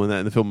the film,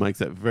 and the film makes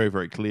that very,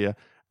 very clear.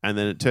 And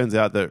then it turns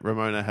out that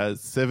Ramona has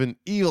 7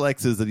 evil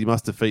exes that he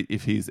must defeat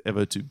if he's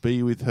ever to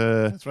be with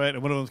her. That's right.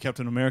 And one of them is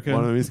Captain America.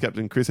 One of them is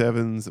Captain Chris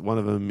Evans. One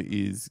of them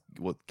is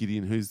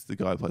Gideon. Who's the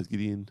guy who plays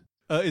Gideon?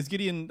 Is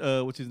Gideon,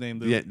 what's his name?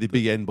 The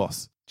big end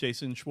boss.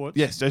 Jason Schwartz?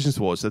 Yes, Jason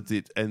Schwartz. That's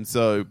it. And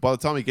so by the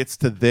time he gets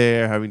to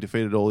there, having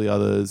defeated all the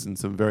others in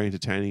some very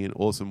entertaining and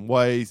awesome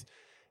ways,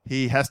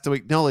 he has to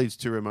acknowledge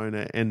to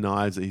Ramona and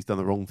Knives that he's done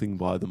the wrong thing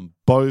by them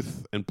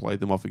both and played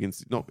them off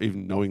against, not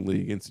even knowingly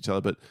against each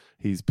other, but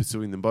he's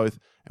pursuing them both.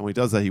 And when he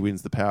does that, he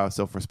wins the Power of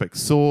Self-Respect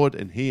sword,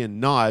 and he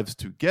and Knives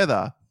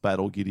together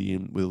battle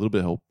Gideon with a little bit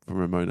of help from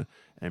Ramona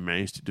and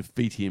manage to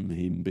defeat him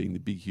being the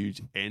big,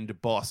 huge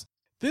end boss.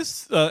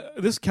 This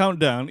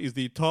countdown is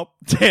the top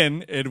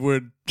 10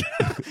 Edgar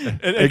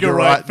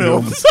Wright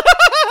films.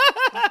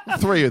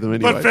 3 of them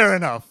anyway. But fair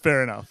enough.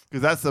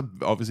 Because that's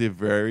obviously a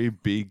very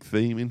big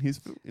theme in his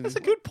film. That's a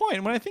good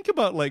point. When I think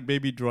about like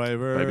Baby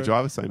Driver,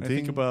 same thing. I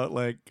think about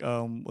like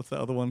what's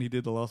the other one he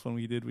did? The last one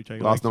we did, which I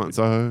Last Night in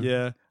Soho.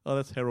 Yeah. Oh,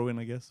 that's heroin,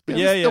 I guess. But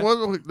yeah.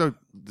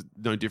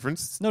 No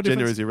difference. No difference.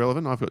 Gender is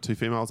irrelevant. I've got 2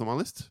 females on my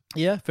list.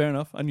 Yeah, fair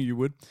enough. I knew you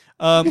would.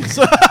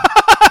 So.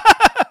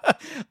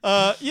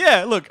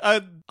 Look,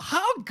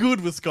 how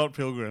good was Scott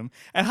Pilgrim,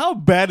 and how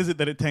bad is it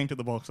that it tanked at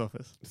the box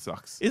office? It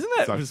sucks. Isn't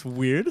that just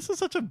weird? This is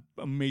such an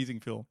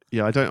amazing film.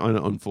 Yeah, I don't own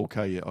it on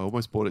 4K yet. I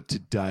almost bought it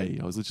today.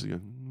 I was literally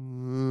going,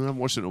 I haven't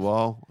watched it in a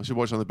while. I should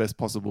watch it on the best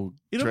possible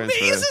It transfer.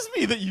 amazes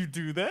me that you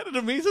do that. It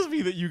amazes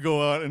me that you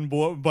go out and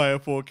buy a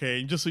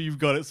 4K just so you've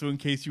got it, so in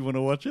case you want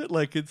to watch it.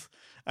 Like it's,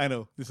 I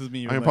know this is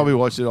me. I can probably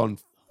watch it on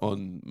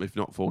if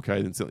not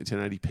 4K, then certainly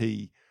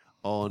 1080p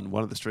on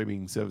one of the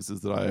streaming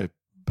services that I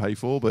pay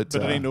for. But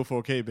it ain't no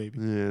 4K, baby.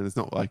 Yeah, it's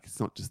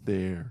not just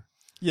there.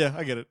 Yeah,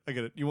 I get it.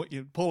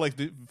 Paul likes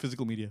the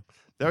physical media.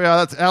 There we are.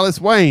 That's Alice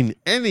Wayne.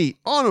 Any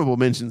honourable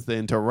mentions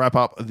then to wrap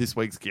up this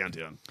week's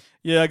countdown?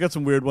 Yeah, I got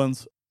some weird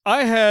ones.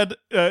 I had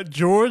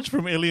George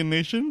from Alien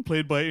Nation,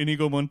 played by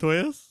Inigo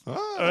Montoya.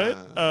 All right.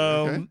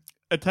 Okay.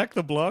 Attack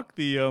the Block,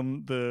 the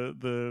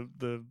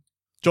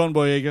John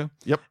Boyega.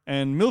 Yep.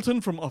 And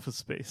Milton from Office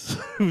Space,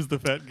 who's the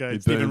fat guy. He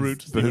Stephen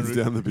Root. burns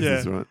down the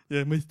business, right?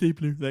 Yeah, my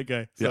stapler, that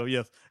guy. So,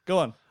 yes. Go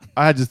on.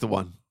 I had just the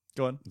one.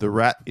 Go on. The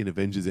rat in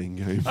Avengers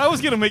Endgame. I was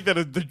going to make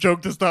that the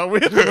joke to start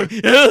with. Like, yeah,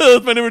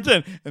 that's my number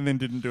 10. And then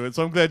didn't do it.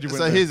 So I'm glad you went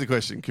So there. here's the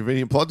question.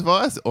 Convenient plot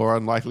device or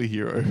unlikely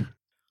hero?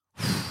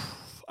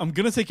 I'm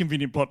going to say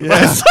convenient plot Yeah.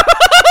 device.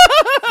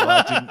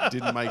 Well,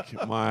 didn't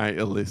make my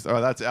list. All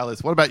right, that's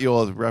Alice. What about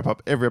yours? Wrap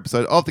up every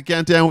episode of the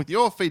countdown with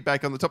your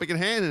feedback on the topic at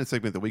hand in a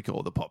segment that we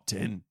call the Pop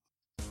 10.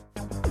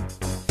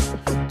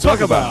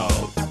 Talk about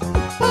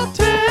Pop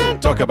 10.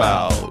 Talk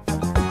about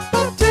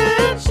Pop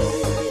 10.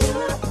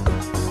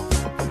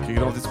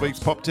 Kicking off this week's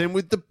Pop 10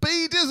 with the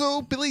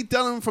B-Dizzle, Billy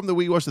Dunham from the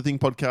We Watch the Thing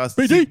podcast.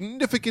 BD.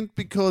 Significant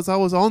because I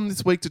was on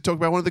this week to talk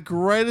about one of the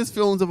greatest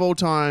films of all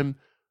time,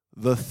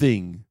 The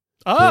Thing.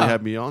 Billy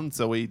had me on,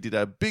 so we did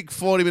a big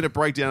 40-minute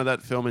breakdown of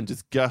that film and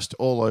just gushed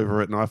all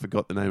over it, and I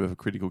forgot the name of a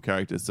critical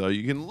character. So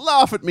you can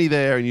laugh at me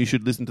there, and you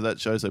should listen to that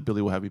show, so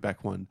Billy will have me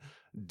back one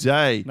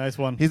day. Nice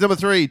one. Here's number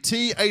 3,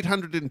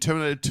 T-800 in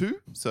Terminator 2.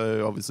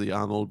 So obviously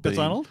Arnold being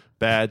Arnold?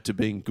 bad to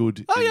being good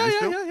in this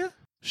film. Yeah.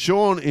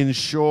 Sean in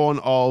Shaun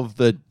of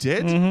the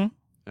Dead.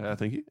 Mm-hmm.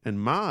 Thank you. And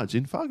Marge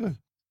in Fargo.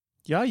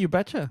 Yeah, you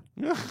betcha.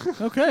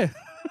 Okay.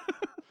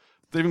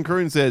 Stephen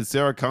Croon said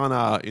Sarah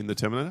Connor in The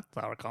Terminator.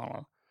 Sarah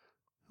Connor.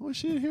 Was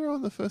she a hero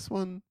in the first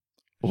one?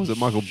 Or was it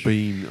Michael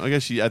Biehn? I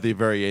guess she at the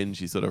very end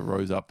she sort of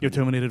rose up. You're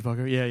terminated,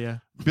 fucker. Yeah.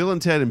 Bill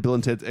and Ted and Bill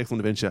and Ted's Excellent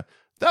Adventure.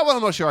 That one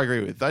I'm not sure I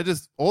agree with. They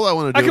just all I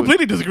want to do. I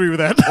completely disagree with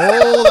that.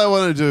 all they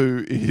want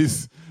to do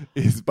is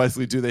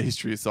basically do their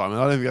history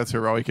assignment. I don't think that's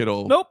heroic at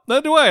all. Nope,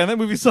 neither do I. And that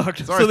movie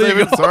sucked. Sorry, so there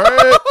you Steven. go.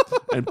 Sorry.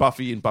 And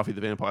Buffy and Buffy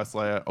the Vampire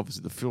Slayer,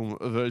 obviously the film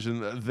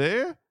version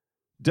there.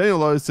 Daniel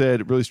Lowe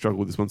said, really struggled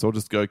with this one, so I'll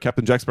just go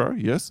Captain Jack Sparrow,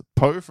 yes.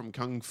 Poe from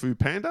Kung Fu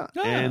Panda,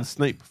 and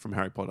Snape from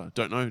Harry Potter.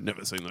 Don't know,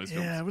 never seen those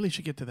films. Yeah, I really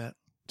should get to that.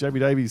 Jamie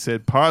Davies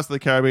said, Pirates of the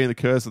Caribbean, The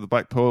Curse of the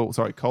Black Pearl, of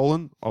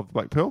the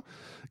Black Pearl.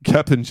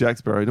 Captain Jack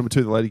Sparrow. Number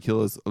 2, The Lady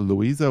Killers,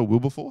 Louisa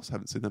Wilberforce.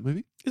 Haven't seen that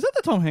movie. Is that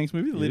the Tom Hanks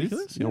movie, The It Lady is.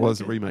 Killers? Yeah, well,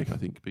 it's a remake, I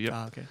think, but yeah.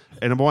 Ah, okay.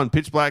 And number 1,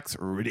 Pitch Black's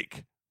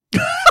Riddick.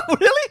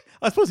 Really?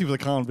 I suppose he was a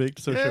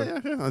convict, so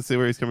sure. Yeah. I see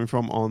where he's coming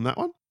from on that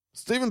one.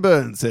 Stephen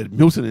Burns said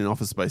Milton in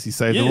Office Space. He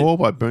saved them all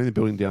by burning the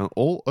building down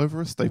all over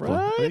a stapler.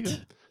 Right. There you go.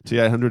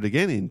 T-800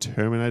 again in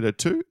Terminator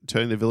 2,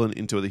 turning the villain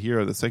into the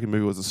hero. The second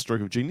movie was a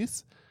stroke of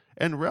genius.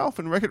 And Ralph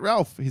and Wreck-It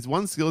Ralph. His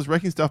one skill is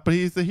wrecking stuff, but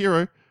he's the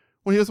hero.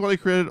 Well, he was the one who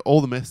created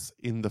all the mess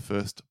in the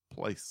first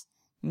place.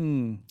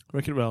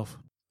 Wreck-It Ralph.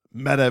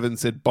 Matt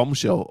Evans said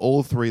Bombshell,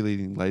 all 3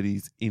 leading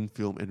ladies in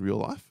film and real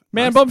life.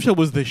 Man, Nice. Bombshell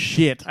was the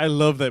shit. I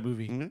love that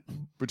movie.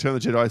 Return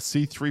of the Jedi,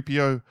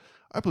 C-3PO.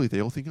 I believe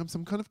they all think I'm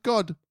some kind of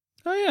god.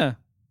 Oh, yeah.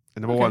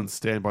 And number 1,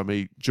 Stand By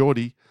Me,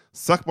 Geordie.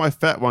 Suck my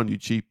fat one, you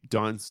cheap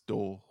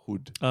dinosaur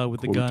hood.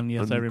 With the gun,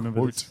 yes, I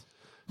remember this.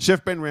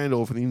 Chef Ben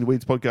Randall from the In the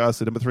Weeds podcast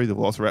said number 3, the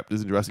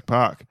Velociraptors in Jurassic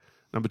Park.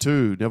 Number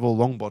 2, Neville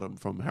Longbottom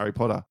from Harry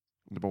Potter.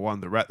 Number 1,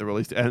 the rat that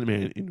released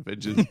Ant-Man in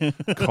Avengers,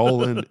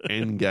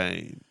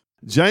 Endgame.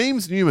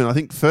 James Newman, I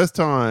think first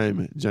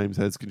time James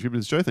has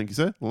contributed to the show. Thank you,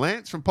 sir.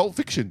 Lance from Pulp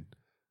Fiction.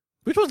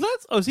 Which was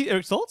Lance? Oh, is he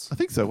Eric Stoltz? I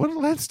think so. What did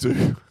Lance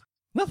do?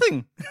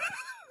 Nothing.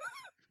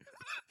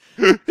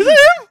 Is that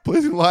him?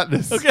 Please enlighten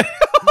us. Okay.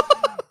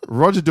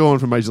 Roger Dorn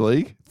from Major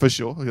League, for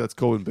sure. I think that's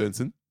Corbin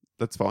Burnson.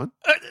 That's fine.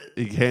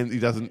 He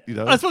doesn't,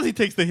 I suppose he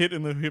takes the hit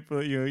in the hip.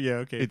 Yeah,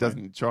 okay. He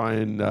doesn't try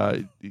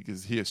and,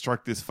 because here,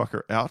 strike this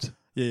fucker out.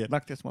 Yeah,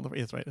 knock this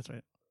motherfucker. That's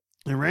right.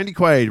 And Randy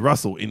Quaid,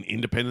 Russell in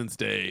Independence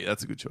Day.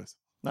 That's a good choice.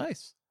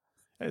 Nice.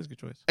 That is a good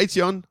choice.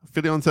 Acheon,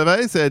 Philly on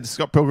Survey said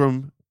Scott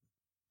Pilgrim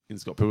in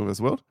Scott Pilgrim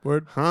vs. World.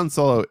 Word. Han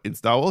Solo in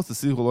Star Wars, the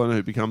sequel learner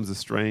who becomes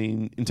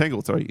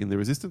entangled in the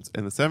Resistance,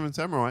 and the Seven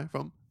Samurai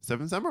from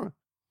Seven Samurai.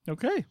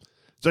 Okay.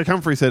 Jake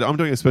Humphrey said, I'm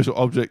doing a special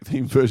object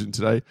themed version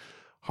today,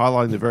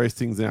 highlighting the various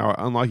things in our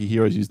unlikely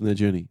heroes used in their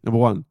journey. Number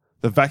 1,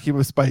 the vacuum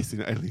of space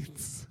in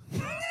Aliens.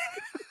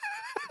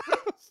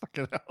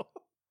 Fucking hell.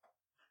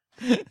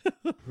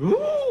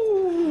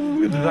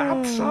 Ooh,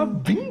 that's a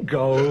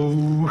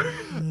bingo.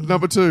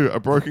 Number 2, a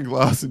broken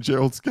glass in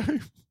Gerald's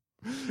game.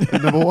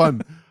 And number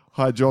 1,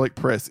 hydraulic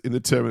press in the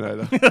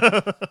Terminator.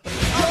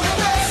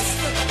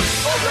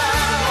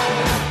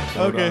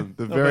 Well Okay. done.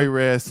 The very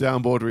rare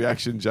soundboard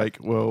reaction, Jake.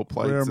 Well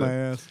played. Where sir. my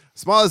ass?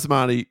 Smiley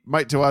Smarty,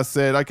 mate to us,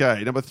 said,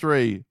 okay, number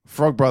 3,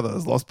 Frog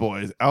Brothers, Lost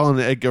Boys, Alan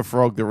and Edgar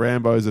Frog, the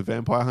Rambos of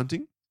vampire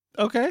hunting.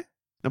 Okay.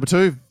 Number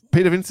 2,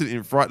 Peter Vincent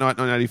in Fright Night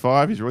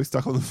 1985. He's really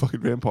stuck on the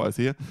fucking vampires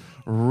here.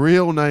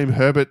 Real name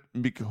Herbert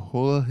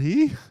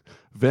McCauley.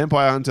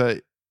 Vampire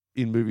hunter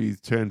in movies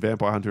turned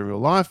vampire hunter in real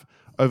life.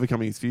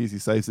 Overcoming his fears, he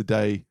saves the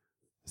day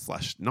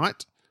 /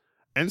 night.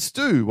 And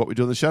Stu, what we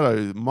do in the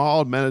shadow,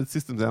 mild-mannered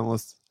systems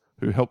analyst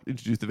who helped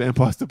introduce the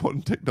vampires to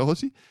modern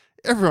technology.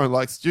 Everyone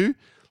likes Stu,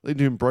 leading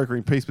to him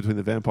brokering peace between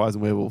the vampires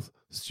and werewolves.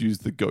 Stu's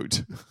the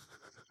goat.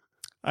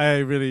 I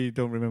really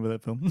don't remember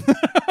that film.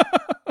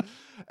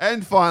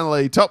 And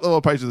finally, top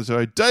level page of the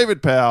show,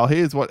 David Powell.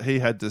 Here's what he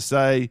had to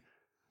say.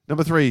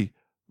 Number 3,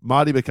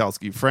 Marty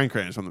Bukowski, Frank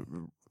Kranz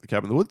from the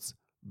Cabin in the Woods.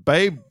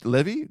 Babe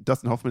Levy,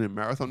 Dustin Hoffman in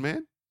Marathon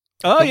Man.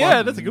 Oh,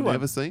 yeah, that's a good one.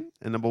 Never seen.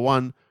 And number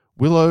 1,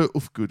 Willow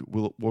Ufgood,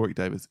 Warwick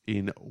Davis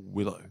in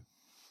Willow.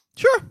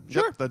 Sure.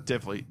 Yep, that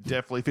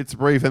definitely fits the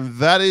brief. And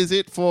that is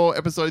it for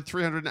episode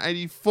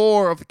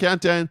 384 of the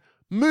Countdown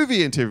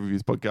Movie and TV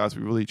Reviews podcast.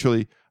 We really,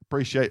 truly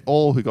appreciate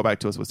all who got back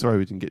to us. We're sorry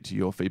we didn't get to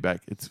your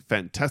feedback. It's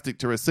fantastic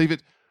to receive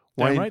it.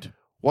 Wayne, Damn right.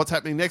 What's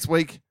happening next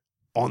week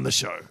on the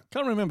show?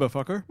 Can't remember,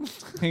 fucker.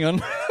 Hang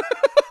on.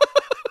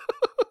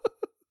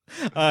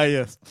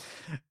 Yes.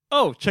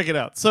 Oh, check it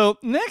out. So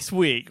next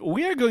week,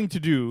 we are going to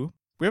do,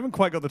 we haven't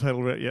quite got the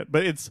title right yet,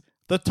 but it's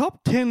the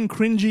top 10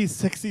 cringy,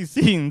 sexy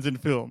scenes in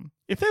film.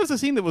 If there was a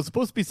scene that was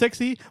supposed to be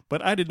sexy,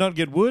 but I did not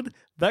get wood,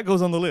 that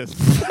goes on the list.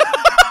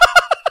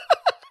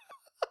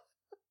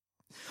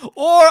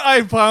 Or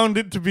I found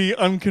it to be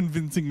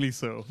unconvincingly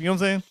so. You know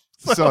what I'm saying?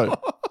 So,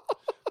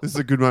 this is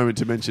a good moment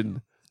to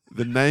mention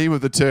the name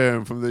of the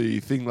term from the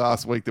thing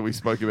last week that we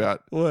spoke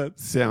about. What?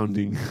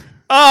 Sounding.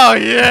 Oh,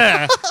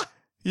 yeah.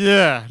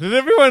 Yeah. Did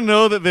everyone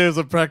know that there's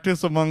a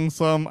practice among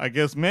some, I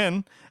guess,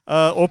 men,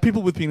 or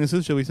people with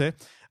penises, shall we say,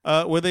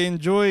 where they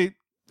enjoy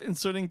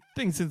inserting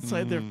things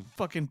inside their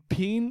fucking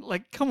peen?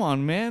 Like, come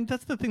on, man.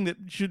 That's the thing that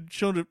should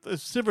show to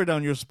shiver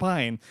down your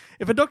spine.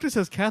 If a doctor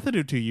says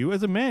catheter to you,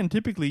 as a man,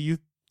 typically you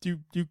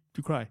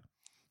cry.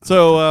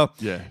 So,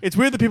 yeah. It's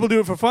weird that people do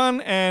it for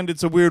fun, and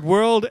it's a weird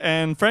world,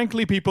 and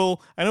frankly, I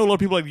know a lot of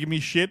people like to give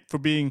me shit for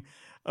being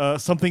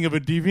something of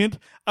a deviant.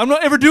 I'm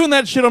not ever doing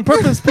that shit on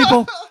purpose,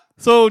 people.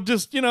 So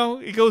just,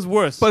 it goes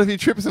worse. But if he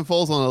trips and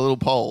falls on a little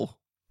pole.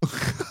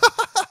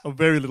 A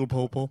very little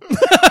pole.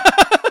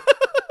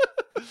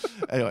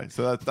 Anyway,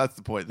 so that's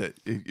the point, that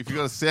if you've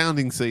got a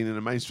sounding scene in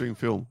a mainstream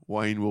film,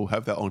 Wayne will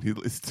have that on his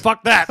list.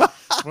 Fuck that.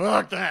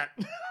 Fuck that.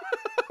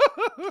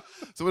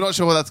 So we're not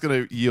sure what that's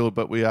going to yield,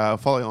 but we are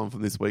following on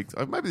from this week.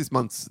 Maybe this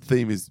month's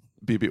theme is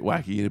be a bit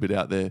wacky and a bit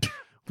out there.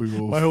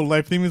 My whole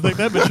life theme is like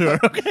that, but sure.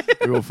 Okay.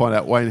 We will find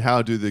out, Wayne,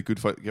 how do the good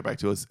folk get back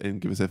to us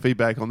and give us their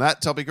feedback on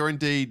that topic, or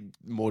indeed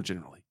more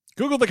generally.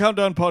 Google the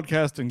Countdown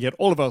Podcast and get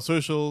all of our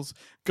socials.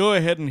 Go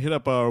ahead and hit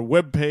up our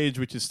webpage,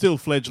 which is still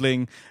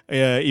fledgling,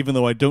 even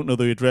though I don't know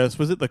the address.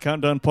 Was it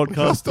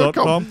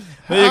thecountdownpodcast.com?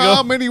 There you go.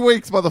 How many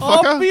weeks,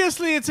 motherfucker?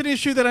 Obviously, it's an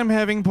issue that I'm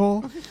having,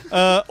 Paul.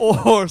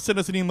 Or send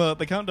us an email at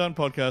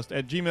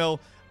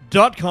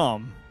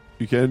thecountdownpodcast@gmail.com.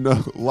 You can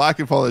like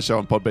and follow the show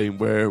on Podbean,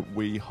 where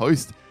we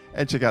host,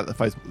 and check out the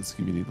Facebook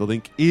community. The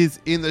link is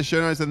in the show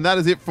notes. And that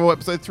is it for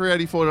episode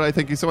 384 today.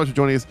 Thank you so much for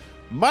joining us.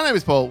 My name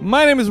is Paul.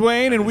 My name is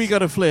Wayne, and we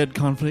got a fled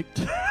conflict.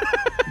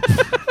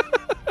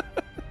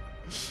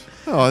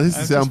 Oh, this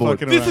is soundboard.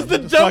 This is the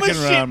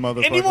dumbest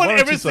shit anyone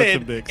ever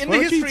said in the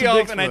history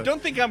of, and I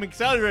don't think I'm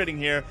exaggerating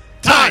here.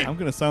 Time! I'm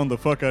going to sound the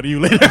fuck out of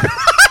you later.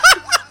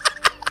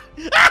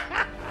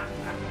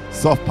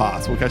 Soft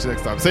pass. We'll catch you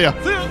next time. See ya.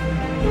 See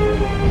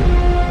ya.